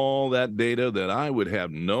all that data that I would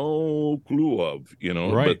have no clue of,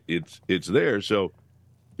 but it's there. So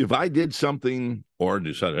if I did something or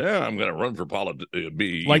decided, I'm going to run for politics,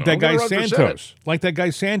 that guy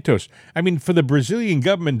Santos. I mean, for the Brazilian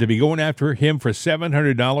government to be going after him for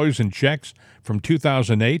 $700 in checks from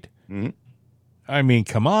 2008, I mean,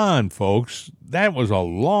 come on, folks. That was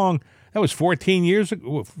 14 years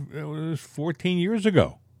ago. It was 14 years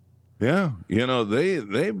ago. Yeah,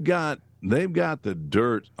 they've got the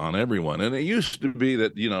dirt on everyone, and it used to be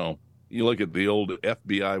that you look at the old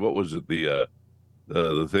FBI. What was it? The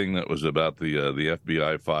thing that was about the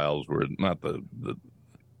FBI files were not the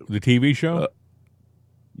TV show.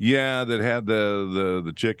 That had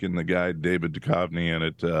the chick and the guy David Duchovny in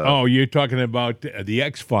it. You're talking about the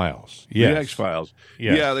X-Files. Yes. The X-Files.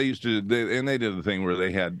 Yes. Yeah, they used to, and they did the thing where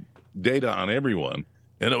they had data on everyone,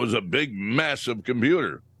 and it was a big, massive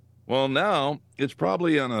computer. Well, now it's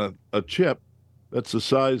probably on a chip that's the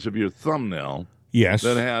size of your thumbnail. Yes.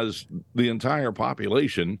 That has the entire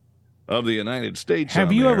population of the United States.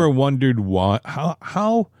 Have you ever wondered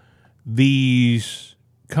how these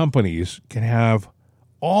companies can have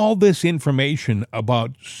all this information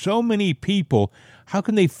about so many people? How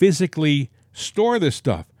can they physically store this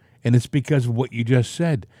stuff? And it's because of what you just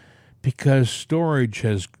said, because storage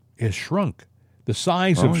has shrunk. The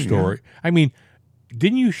size of storage. Yeah. I mean,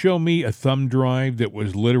 didn't you show me a thumb drive that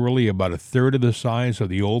was literally about a third of the size of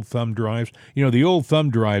the old thumb drives? The old thumb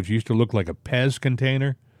drives used to look like a Pez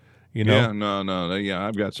container. Yeah, no. Yeah,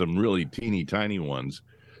 I've got some really teeny tiny ones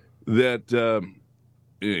that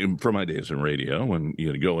from my days in radio, when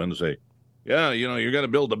you go in and say, you're going to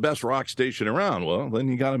build the best rock station around. Well, then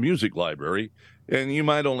you got a music library, and you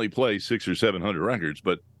might only play 600 or 700 records,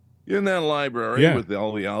 but in that library with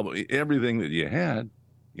all the album, everything that you had,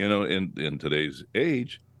 in today's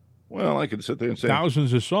age, well, I could sit there and say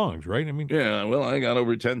thousands of songs, right? I mean, I got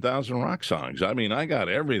over 10,000 rock songs. I mean, I got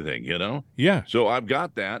everything, Yeah. So I've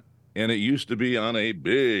got that. And it used to be on a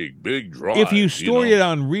big, big drive. If you stored it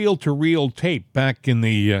on reel-to-reel tape back in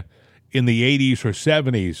the 80s or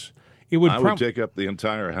 70s, it would. I would take up the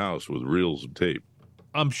entire house with reels of tape.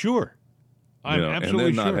 I'm sure. I'm absolutely sure.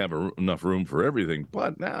 And then not have enough room for everything.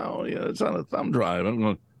 But now, it's on a thumb drive. I'm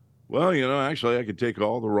going, well, actually, I could take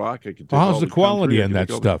all the rock. I could take how's the quality in that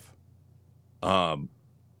stuff?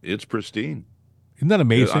 It's pristine. Isn't that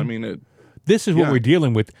amazing? I mean, this is what we're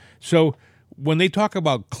dealing with. So when they talk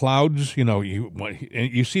about clouds,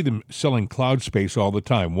 you see them selling cloud space all the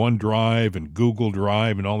time, OneDrive and Google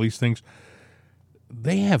Drive and all these things.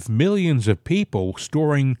 they have millions of people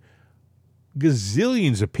storing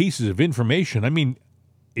gazillions of pieces of information. I mean,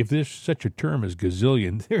 if there's such a term as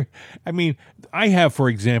gazillion, I have, for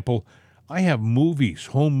example, movies,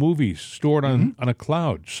 home movies stored on a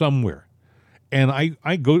cloud somewhere. And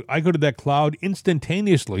I go to that cloud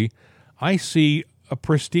instantaneously. I see a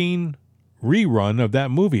pristine rerun of that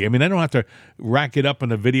movie. I mean, I don't have to rack it up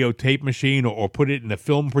in a videotape machine or put it in a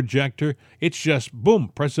film projector. It's just, boom,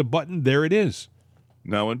 press a button, there it is.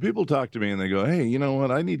 Now, when people talk to me and they go, hey, you know what,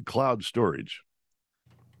 I need cloud storage,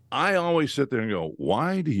 I always sit there and go,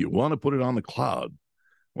 why do you want to put it on the cloud?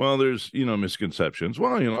 Well, there's, misconceptions.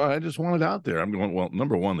 Well, I just want it out there. I'm going, well,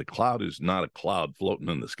 number one, the cloud is not a cloud floating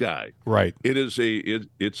in the sky. Right. It is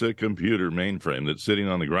it's a computer mainframe that's sitting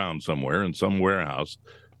on the ground somewhere in some warehouse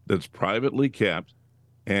that's privately kept,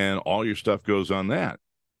 and all your stuff goes on that.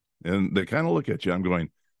 And they kind of look at you. I'm going,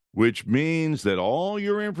 which means that all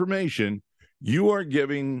your information you are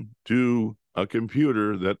giving to a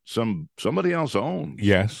computer that somebody else owns.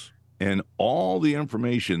 Yes. And all the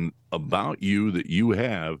information about you that you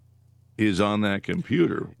have is on that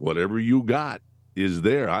computer. Whatever you got is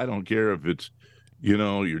there. I don't care if it's,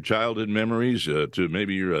 your childhood memories to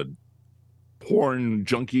maybe you're a porn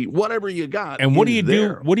junkie, whatever you got. And what do you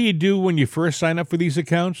do? What do you do when you first sign up for these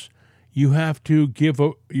accounts? You have to give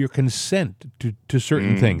your consent to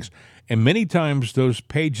certain things. And many times those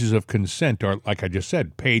pages of consent are, like I just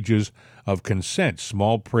said, pages of consent,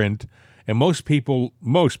 small print. And most people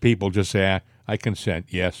just say, I consent,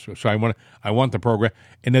 yes. So I want the program,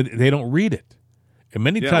 and they don't read it. And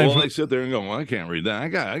many times, they sit there and go, well, I can't read that. I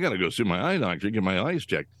got to go see my eye doctor, get my eyes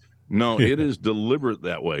checked. No, it is deliberate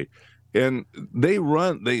that way. And they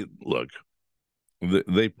pull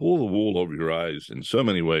the wool over your eyes in so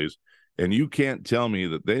many ways. And you can't tell me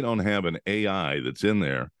that they don't have an AI that's in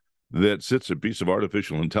there that sits a piece of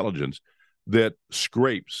artificial intelligence that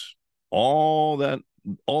scrapes all that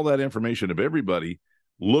information of everybody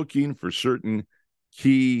looking for certain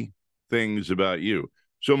key things about you.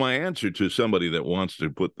 So my answer to somebody that wants to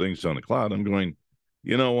put things on the cloud, I'm going,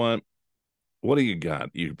 you know what? What do you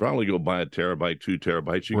got? You could probably go buy a terabyte, 2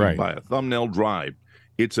 terabytes. You can buy a thumbnail drive.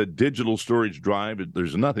 It's a digital storage drive.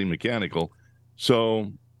 There's nothing mechanical.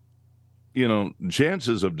 So,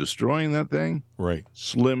 chances of destroying that thing,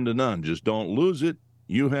 slim to none. Just don't lose it.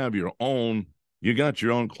 You got your own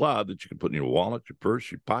cloud that you can put in your wallet, your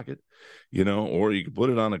purse, your pocket, or you can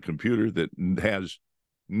put it on a computer that has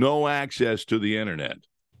no access to the internet.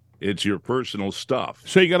 It's your personal stuff.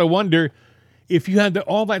 So you got to wonder, if you had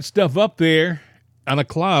all that stuff up there on a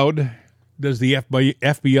cloud, does the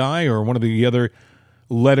FBI or one of the other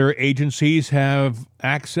letter agencies have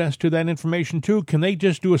access to that information too? Can they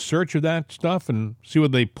just do a search of that stuff and see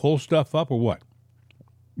whether they pull stuff up or what?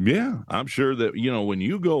 Yeah, I'm sure that, when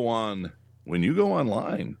you go online,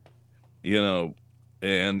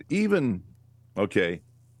 and even,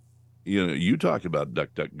 you talk about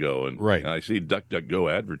DuckDuckGo, and I see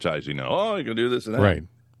DuckDuckGo advertising now. Oh, you can do this and that. Right.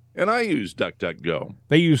 And I use DuckDuckGo.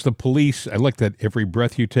 They use the police. I like that every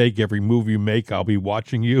breath you take, every move you make, I'll be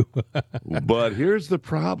watching you. But here's the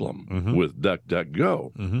problem with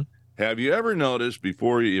DuckDuckGo. Have you ever noticed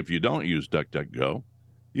if you don't use DuckDuckGo,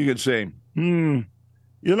 you can say, I'm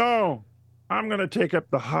going to take up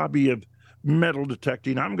the hobby of metal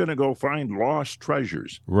detecting. I'm going to go find lost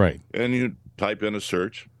treasures. Right. And you type in a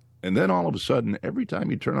search, and then all of a sudden, every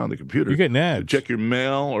time you turn on the computer, you're getting ads. Check your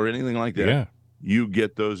mail or anything like that. Yeah. You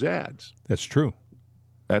get those ads. That's true.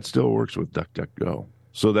 That still works with DuckDuckGo.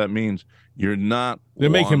 So that means you're not... They're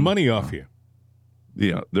making money off you.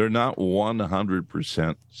 Yeah, they're not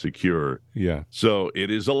 100% secure. Yeah. So it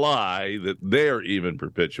is a lie that they're even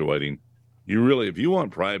perpetuating. If you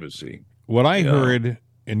want privacy... What I heard,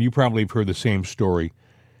 and you probably have heard the same story,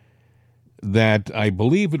 that I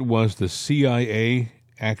believe it was the CIA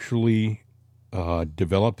actually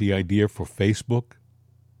developed the idea for Facebook.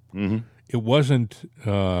 It wasn't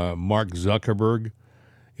Mark Zuckerberg.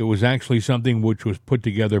 It was actually something which was put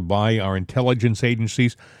together by our intelligence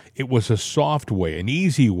agencies. It was a soft way, an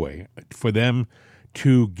easy way for them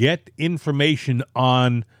to get information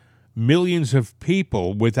on millions of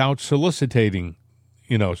people without soliciting,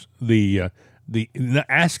 the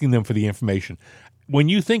asking them for the information. When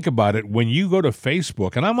you think about it, when you go to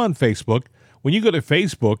Facebook, and I'm on Facebook, when you go to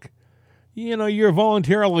Facebook, you're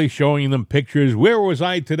voluntarily showing them pictures. Where was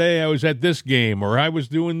I today? I was at this game, or I was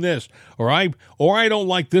doing this, or I don't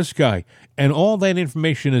like this guy. And all that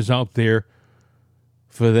information is out there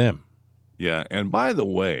for them. Yeah, and by the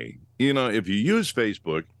way, if you use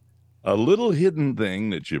Facebook, a little hidden thing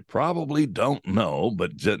that you probably don't know,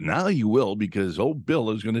 but now you will because old Bill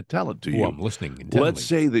is going to tell it to you. I'm listening intently. Let's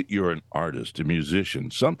say that you're an artist, a musician,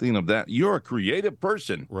 something of that. You're a creative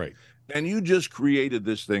person. Right. And you just created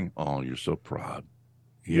this thing. Oh, you're so proud.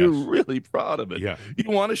 Yes. You're really proud of it. Yeah.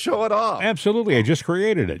 You want to show it off. Absolutely. I just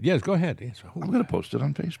created it. Yes, go ahead. Yes. I'm going to post it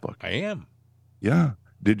on Facebook. I am. Yeah.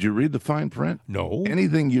 Did you read the fine print? No.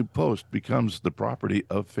 Anything you post becomes the property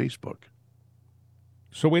of Facebook.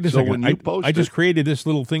 So wait a second. When you I just created this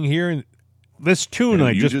little thing here, and this tune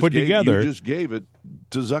I just put together. You just gave it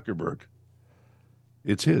to Zuckerberg.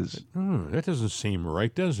 It's his. That doesn't seem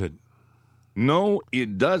right, does it? No,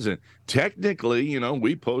 it doesn't. Technically,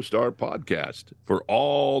 we post our podcast for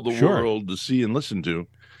all the world to see and listen to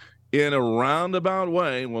in a roundabout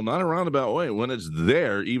way. Well, not a roundabout way. When it's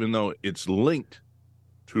there, even though it's linked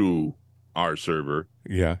to our server.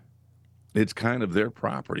 Yeah. It's kind of their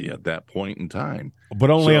property at that point in time. But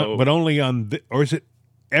only on or is it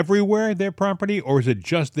everywhere their property, or is it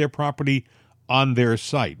just their property on their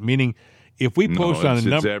site? Meaning, if we post on a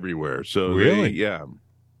number, it's everywhere. So really,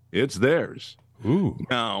 it's theirs. Ooh.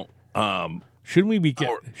 Now,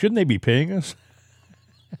 shouldn't they be paying us?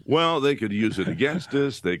 Well, they could use it against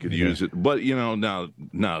us. They could use it, but now,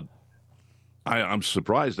 I'm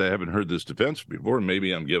surprised I haven't heard this defense before.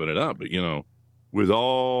 Maybe I'm giving it up, but with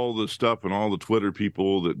all the stuff and all the Twitter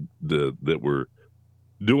people that were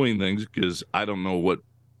doing things, because I don't know what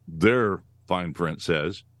their fine print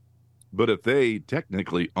says, but if they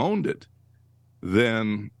technically owned it,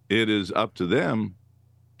 then it is up to them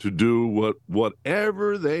to do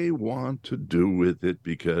whatever they want to do with it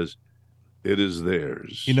because it is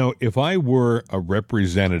theirs. If I were a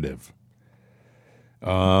representative,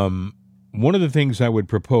 one of the things I would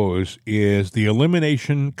propose is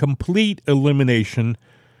the complete elimination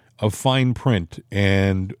of fine print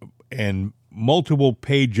and multiple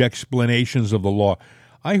page explanations of the law.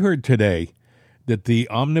 I heard today that the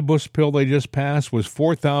omnibus bill they just passed was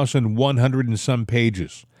 4,100 and some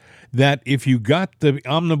pages. That if you got the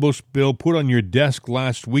omnibus bill put on your desk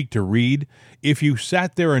last week to read, if you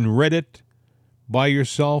sat there and read it by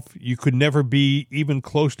yourself, you could never be even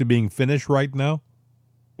close to being finished right now.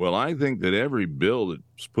 Well, I think that every bill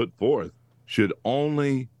that's put forth should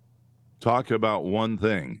only talk about one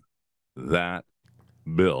thing, that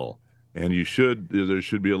bill. And there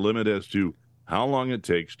should be a limit as to how long it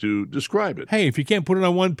takes to describe it. Hey, if you can't put it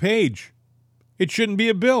on one page, it shouldn't be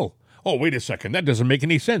a bill. Oh, wait a second. That doesn't make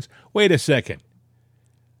any sense. Wait a second.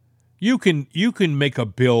 You can make a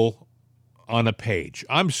bill on a page.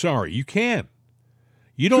 I'm sorry, you can.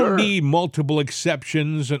 You don't need multiple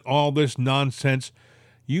exceptions and all this nonsense.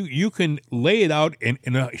 You can lay it out, and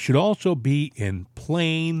it should also be in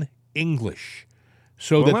plain English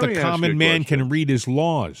so that the common man can read his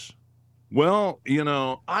laws. Well,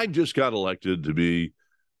 I just got elected to be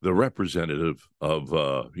the representative of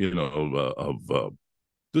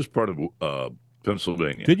this part of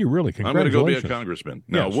Pennsylvania. Did you really? Congratulations. I'm going to go be a congressman.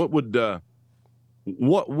 Now,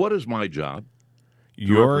 what is my job?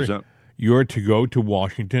 You're to go to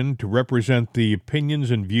Washington to represent the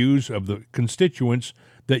opinions and views of the constituents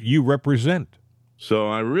that you represent. So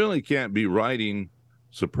I really can't be writing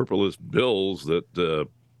superfluous bills that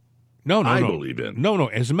I believe in. No.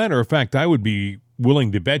 As a matter of fact, I would be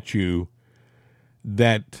willing to bet you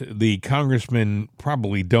that the congressmen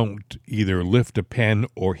probably don't either lift a pen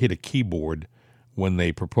or hit a keyboard when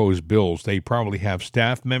they propose bills. They probably have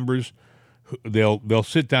staff members. They'll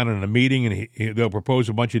sit down in a meeting and they'll propose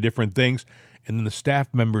a bunch of different things, and then the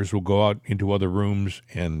staff members will go out into other rooms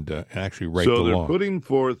and actually write the law. So they're putting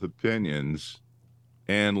forth opinions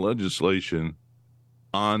and legislation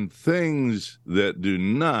on things that do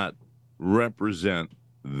not represent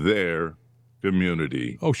their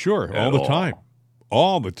community. Oh, sure. All the time.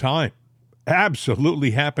 All the time.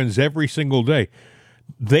 Absolutely happens every single day.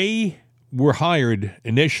 They were hired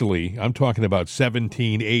initially, I'm talking about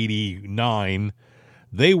 1789,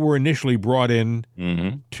 they were initially brought in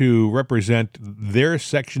to represent their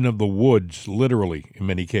section of the woods, literally, in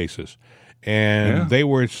many cases. And they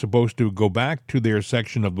were supposed to go back to their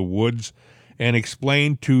section of the woods and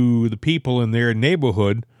explain to the people in their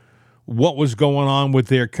neighborhood what was going on with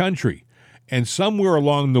their country. And somewhere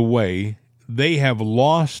along the way, they have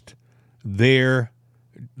lost their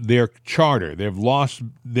charter. They've lost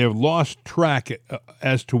track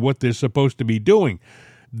as to what they're supposed to be doing.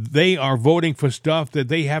 They are voting for stuff that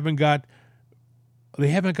they haven't got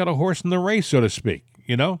a horse in the race, so to speak,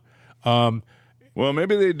 Well,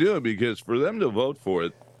 maybe they do, because for them to vote for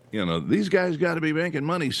it, these guys got to be making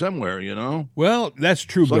money somewhere, Well, that's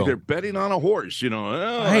true, It's Bill. like they're betting on a horse,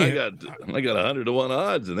 Oh, Hey, I got 100-1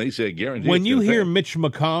 odds, and they say guaranteed. when it's you gonna hear pay. Mitch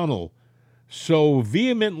McConnell so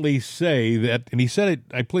vehemently say that, and he said it,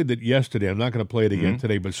 I played it yesterday, I'm not going to play it again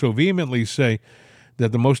today, but so vehemently say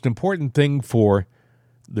that the most important thing for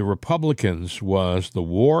the Republicans was the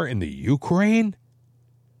war in the Ukraine?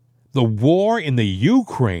 The war in the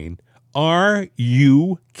Ukraine? Are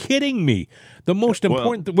you kidding me? The most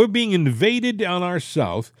important, we're being invaded on our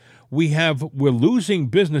south. We're losing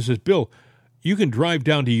businesses. Bill, you can drive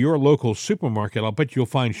down to your local supermarket. I'll bet you'll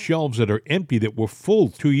find shelves that are empty that were full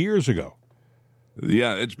 2 years ago.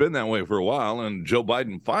 Yeah, it's been that way for a while, and Joe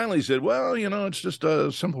Biden finally said, well, it's just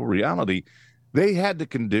a simple reality. They had to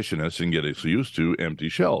condition us and get us used to empty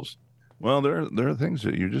shelves. Well, there are things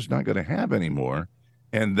that you're just not going to have anymore,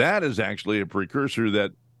 and that is actually a precursor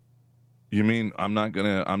that, you mean I'm not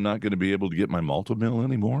gonna be able to get my multi-mill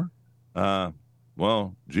anymore?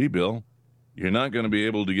 Well, gee, Bill, you're not going to be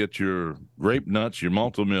able to get your grape nuts, your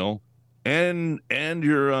multi-mill, and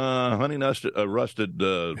your honey roasted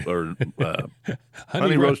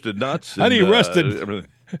nuts, honey rusted,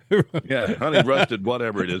 everything. Yeah, honey rusted,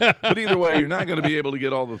 whatever it is. But either way, you're not going to be able to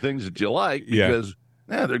get all the things that you like because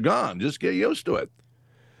they're gone. Just get used to it.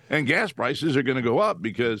 And gas prices are going to go up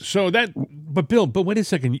because. But Bill, wait a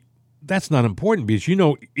second. That's not important because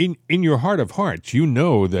in your heart of hearts,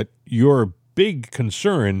 that your big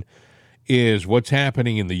concern is what's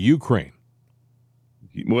happening in the Ukraine.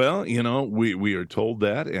 Well, we are told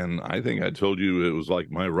that, and I think I told you it was like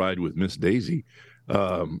my ride with Miss Daisy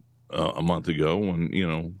a month ago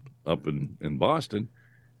when, up in Boston,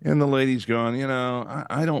 and the lady's going,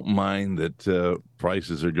 I don't mind that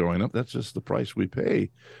prices are going up. That's just the price we pay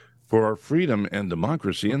for our freedom and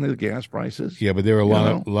democracy and the gas prices. Yeah, but there are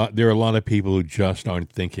a lot of people who just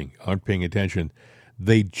aren't paying attention.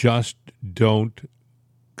 They just don't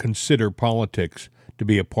consider politics to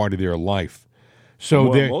be a part of their life.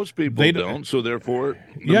 So most people don't. So therefore,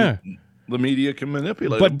 the media can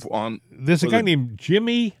manipulate them on. There's a guy named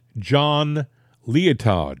Jimmy John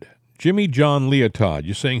Leotard. Jimmy John Leotard.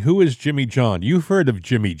 You're saying, who is Jimmy John? You've heard of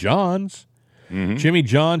Jimmy John's. Mm-hmm. Jimmy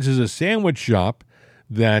John's is a sandwich shop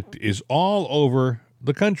that is all over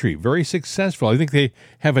the country, very successful. I think they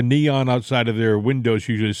have a neon outside of their windows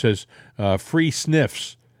usually says free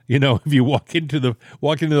sniffs. If you walk into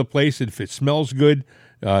the place, if it smells good,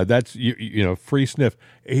 that's free sniff.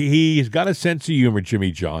 He's got a sense of humor,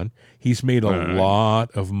 Jimmy John. He's made a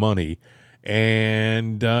lot of money,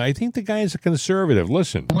 and I think the guy is a conservative.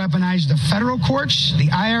 Listen, Weaponize the federal courts, the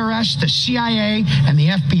IRS, the CIA, and the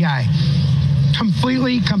FBI.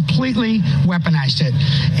 Completely weaponized it.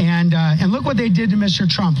 And look what they did to Mr.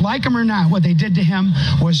 Trump. Like him or not, what they did to him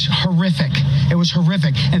was horrific. It was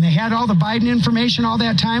horrific. And they had all the Biden information all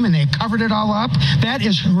that time, and they covered it all up. That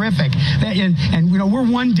is horrific. We're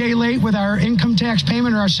 1 day late with our income tax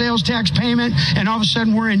payment or our sales tax payment, and all of a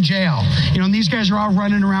sudden we're in jail. And these guys are all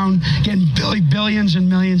running around getting billions and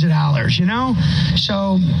millions of dollars,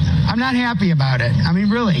 So I'm not happy about it. I mean,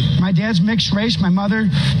 really. My dad's mixed race. My mother,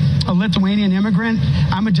 a Lithuanian immigrant.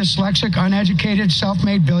 I'm a dyslexic, uneducated,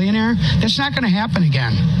 self-made billionaire. That's not going to happen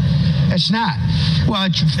again. It's not. Well,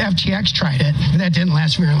 FTX tried it, but that didn't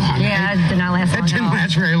last very long. Yeah, right? It did not last long. That didn't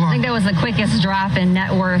last very long. I think that was the quickest drop in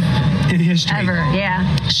net worth in history ever.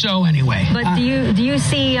 Yeah. So anyway. But do you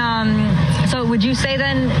see? So would you say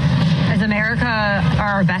then, is America,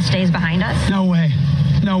 are our best days behind us? No way.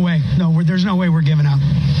 No, there's no way we're giving up.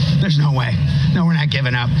 There's no way. No, we're not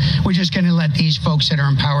giving up. We're just going to let these folks that are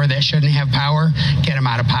in power that shouldn't have power, get them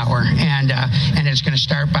out of power. And it's going to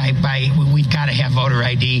start by we've got to have voter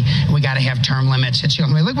ID. We got to have term limits. It's the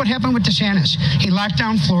only way. Look what happened with DeSantis. He locked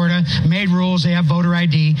down Florida, made rules. They have voter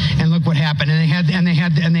ID, and look what happened. And they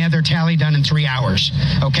had their tally done in 3 hours.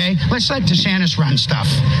 Okay, let's let DeSantis run stuff.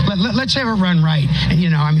 Let's have it run right.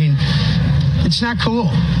 It's not cool.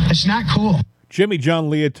 It's not cool. Jimmy John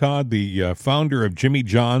Leotard, the founder of Jimmy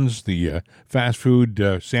John's, the fast food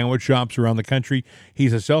sandwich shops around the country.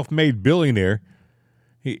 He's a self-made billionaire,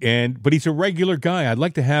 but he's a regular guy. I'd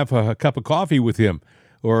like to have a cup of coffee with him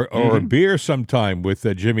or a beer sometime with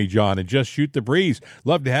Jimmy John and just shoot the breeze.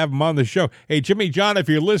 Love to have him on the show. Hey, Jimmy John, if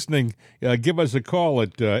you're listening, give us a call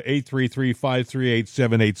at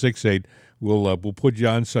 833-538-7868. We'll put you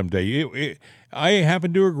on someday. I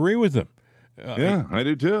happen to agree with him. Yeah, I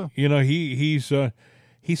do too. He says,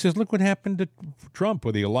 look what happened to Trump,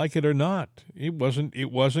 whether you like it or not. It wasn't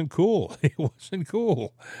cool. It wasn't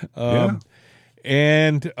cool.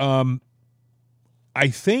 And I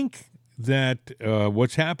think that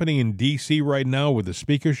what's happening in D.C. right now with the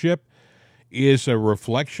speakership is a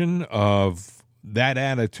reflection of that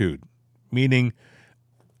attitude. Meaning,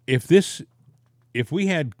 if we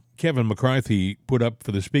had Kevin McCarthy put up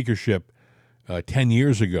for the speakership 10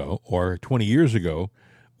 years ago or 20 years ago,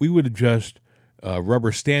 we would have just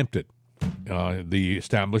rubber stamped it. The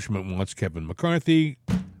establishment wants Kevin McCarthy.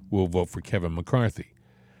 We'll vote for Kevin McCarthy.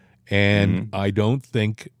 And I don't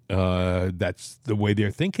think that's the way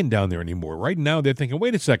they're thinking down there anymore. Right now, they're thinking,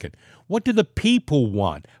 wait a second, what do the people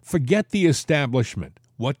want? Forget the establishment.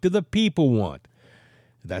 What do the people want?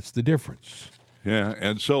 That's the difference. Yeah,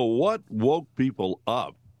 and so what woke people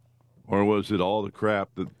up? Or was it all the crap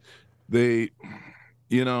that they,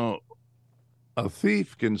 a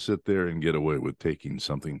thief can sit there and get away with taking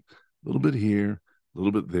something a little bit here, a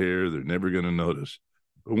little bit there. They're never going to notice.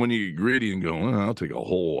 But when you get greedy and go, well, I'll take a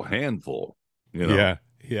whole handful, Yeah.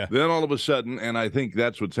 Then all of a sudden, and I think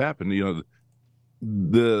that's what's happened,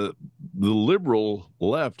 the liberal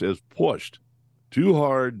left has pushed too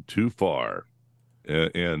hard, too far,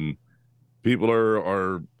 and people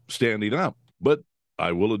are standing up. But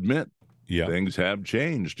I will admit, things have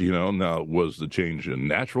changed. Now, was the change a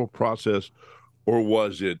natural process, or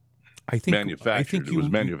was it manufactured? It was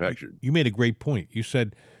manufactured. You made a great point. You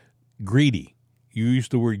said greedy. You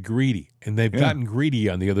used the word greedy, and they've gotten greedy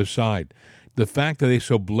on the other side. The fact that they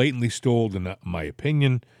so blatantly stole, in my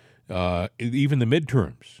opinion, even the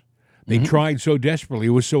midterms. They tried so desperately. It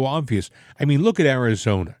was so obvious. I mean, look at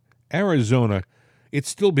Arizona. Arizona, it's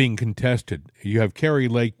still being contested. You have Carrie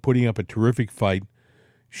Lake putting up a terrific fight.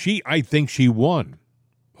 I think she won.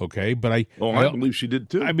 Okay, but I believe she did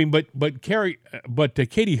too. I mean, but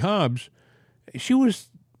Katie Hobbs, she was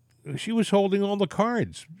holding all the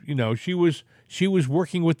cards. She was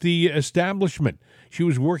working with the establishment. She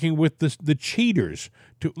was working with the cheaters.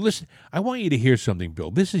 Listen, I want you to hear something, Bill.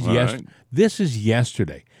 This is This is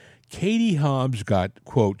yesterday. Katie Hobbs got,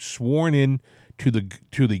 quote, sworn in to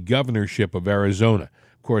the governorship of Arizona.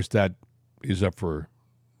 Of course, that is up for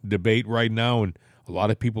debate right now, and a lot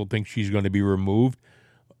of people think she's going to be removed.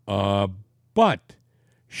 But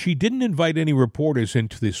she didn't invite any reporters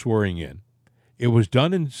into the swearing in. It was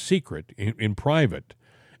done in secret, in private.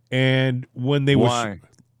 And when they Why?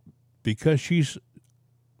 Because she's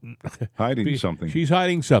hiding something. She's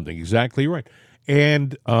hiding something. Exactly right.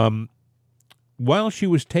 And while she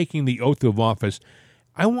was taking the oath of office,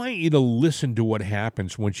 I want you to listen to what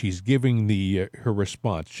happens when she's giving her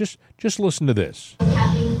response. Just listen to this.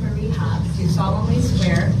 Kathleen Marie Hobbs, do solemnly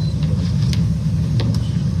swear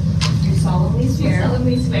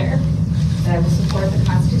that I will support the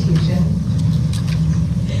Constitution.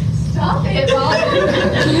 Stop it,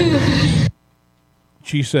 Mom.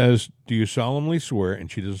 She says, do you solemnly swear,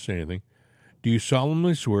 and she doesn't say anything, do you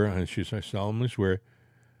solemnly swear, and she says, I solemnly swear,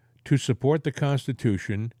 to support the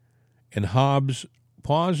Constitution, and Hobbs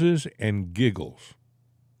pauses and giggles.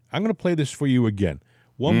 I'm going to play this for you again.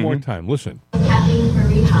 One more time. Listen. Kathleen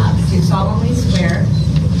Marie Hobbs, do solemnly swear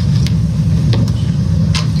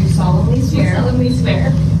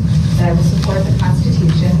that I will support the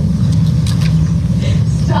Constitution.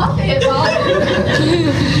 Stop it,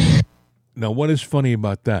 Mom. Now, what is funny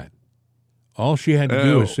about that? All she had to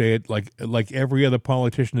do is say it like every other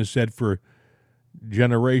politician has said for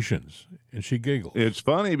generations, and she giggled. It's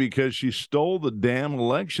funny because she stole the damn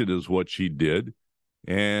election is what she did.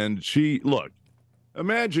 And look,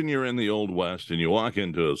 imagine you're in the Old West and you walk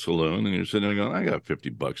into a saloon and you're sitting there going, I got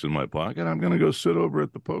 $50 in my pocket. I'm going to go sit over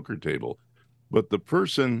at the poker table. But the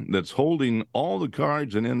person that's holding all the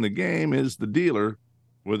cards and in the game is the dealer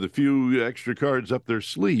with a few extra cards up their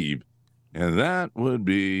sleeve. And that would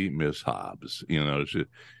be Miss Hobbs.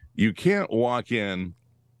 You can't walk in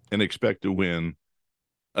and expect to win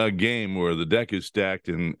a game where the deck is stacked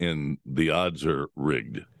and the odds are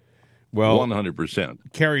rigged. Well, 100%.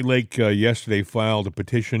 Carrie Lake yesterday filed a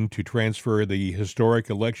petition to transfer the historic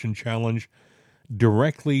election challenge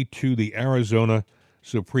directly to the Arizona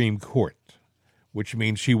Supreme Court, which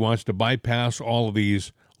means she wants to bypass all of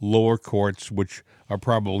these lower courts, which are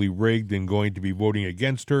probably rigged and going to be voting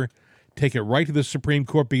against her, take it right to the Supreme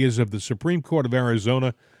Court, because if the Supreme Court of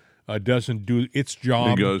Arizona doesn't do its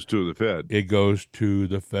job, it goes to the Fed. It goes to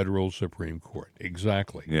the federal Supreme Court.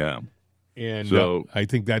 Exactly. Yeah. And so I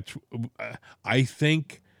think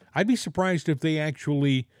I'd be surprised if they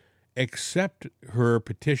actually accept her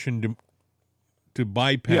petition to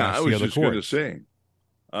bypass the other courts. Yeah, I was just going to say.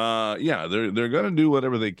 They're going to do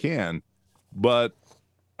whatever they can, but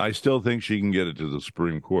I still think she can get it to the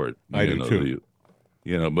Supreme Court. I do too.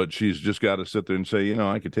 But she's just got to sit there and say,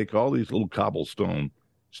 I could take all these little cobblestone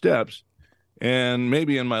steps, and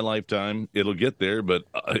maybe in my lifetime it'll get there, but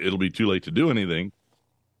it'll be too late to do anything.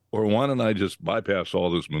 Or why don't I just bypass all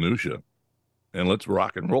this minutia and let's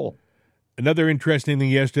rock and roll? Another interesting thing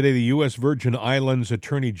yesterday, the U.S. Virgin Islands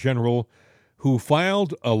Attorney General, who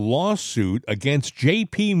filed a lawsuit against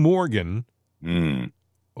J.P. Morgan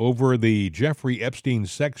over the Jeffrey Epstein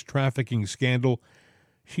sex trafficking scandal,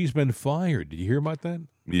 she's been fired. Did you hear about that?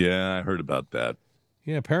 Yeah, I heard about that.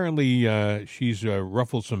 Yeah, apparently she's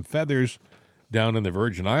ruffled some feathers down in the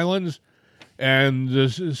Virgin Islands,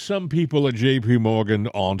 and some people at J.P. Morgan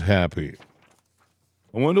aren't happy.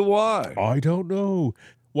 I wonder why. I don't know.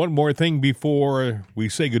 One more thing before we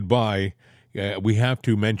say goodbye. We have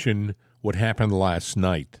to mention what happened last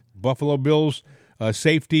night. Buffalo Bills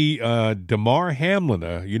safety Damar Hamlin,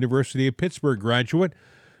 a University of Pittsburgh graduate,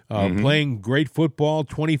 playing great football,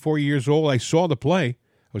 24 years old. I saw the play.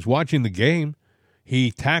 I was watching the game.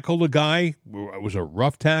 He tackled a guy. It was a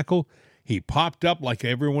rough tackle. He popped up like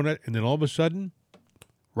everyone, and then all of a sudden,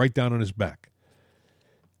 right down on his back.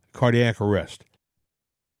 Cardiac arrest.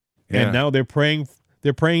 Yeah. And now they're praying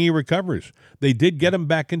he recovers. They did get him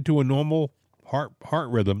back into a normal heart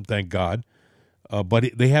rhythm, thank God.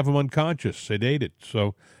 But they have him unconscious, sedated.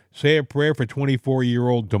 So say a prayer for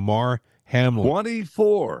 24-year-old Damar Hamlin.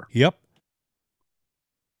 24? Yep.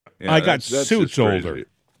 Yeah, I got suits older.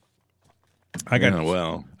 I got. Yeah,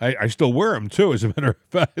 well, I still wear them too, as a matter of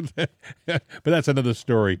fact. But that's another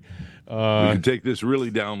story. we can take this really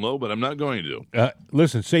down low, but I'm not going to.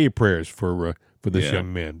 Listen, say your prayers for this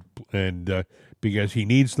young man, and because he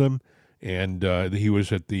needs them, and he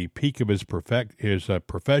was at the peak of his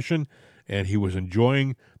profession, and he was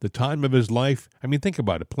enjoying the time of his life. I mean, think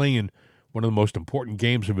about it: playing in one of the most important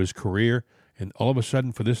games of his career, and all of a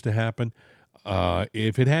sudden, for this to happen,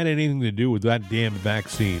 if it had anything to do with that damn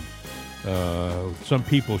vaccine. Some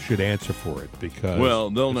people should answer for it because...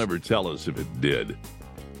 Well, they'll never tell us if it did.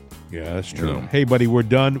 Yeah, that's true. Hey, buddy, we're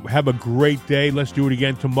done. Have a great day. Let's do it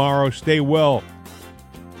again tomorrow. Stay well.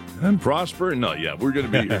 And prosper? No, yeah, we're going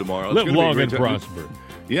to be here tomorrow. Live long and prosper.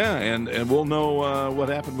 Yeah, and we'll know what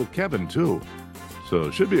happened with Kevin, too. So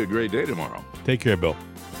it should be a great day tomorrow. Take care, Bill.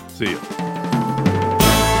 See you.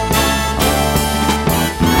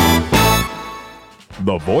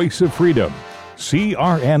 The voice of freedom.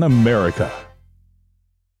 CRN America.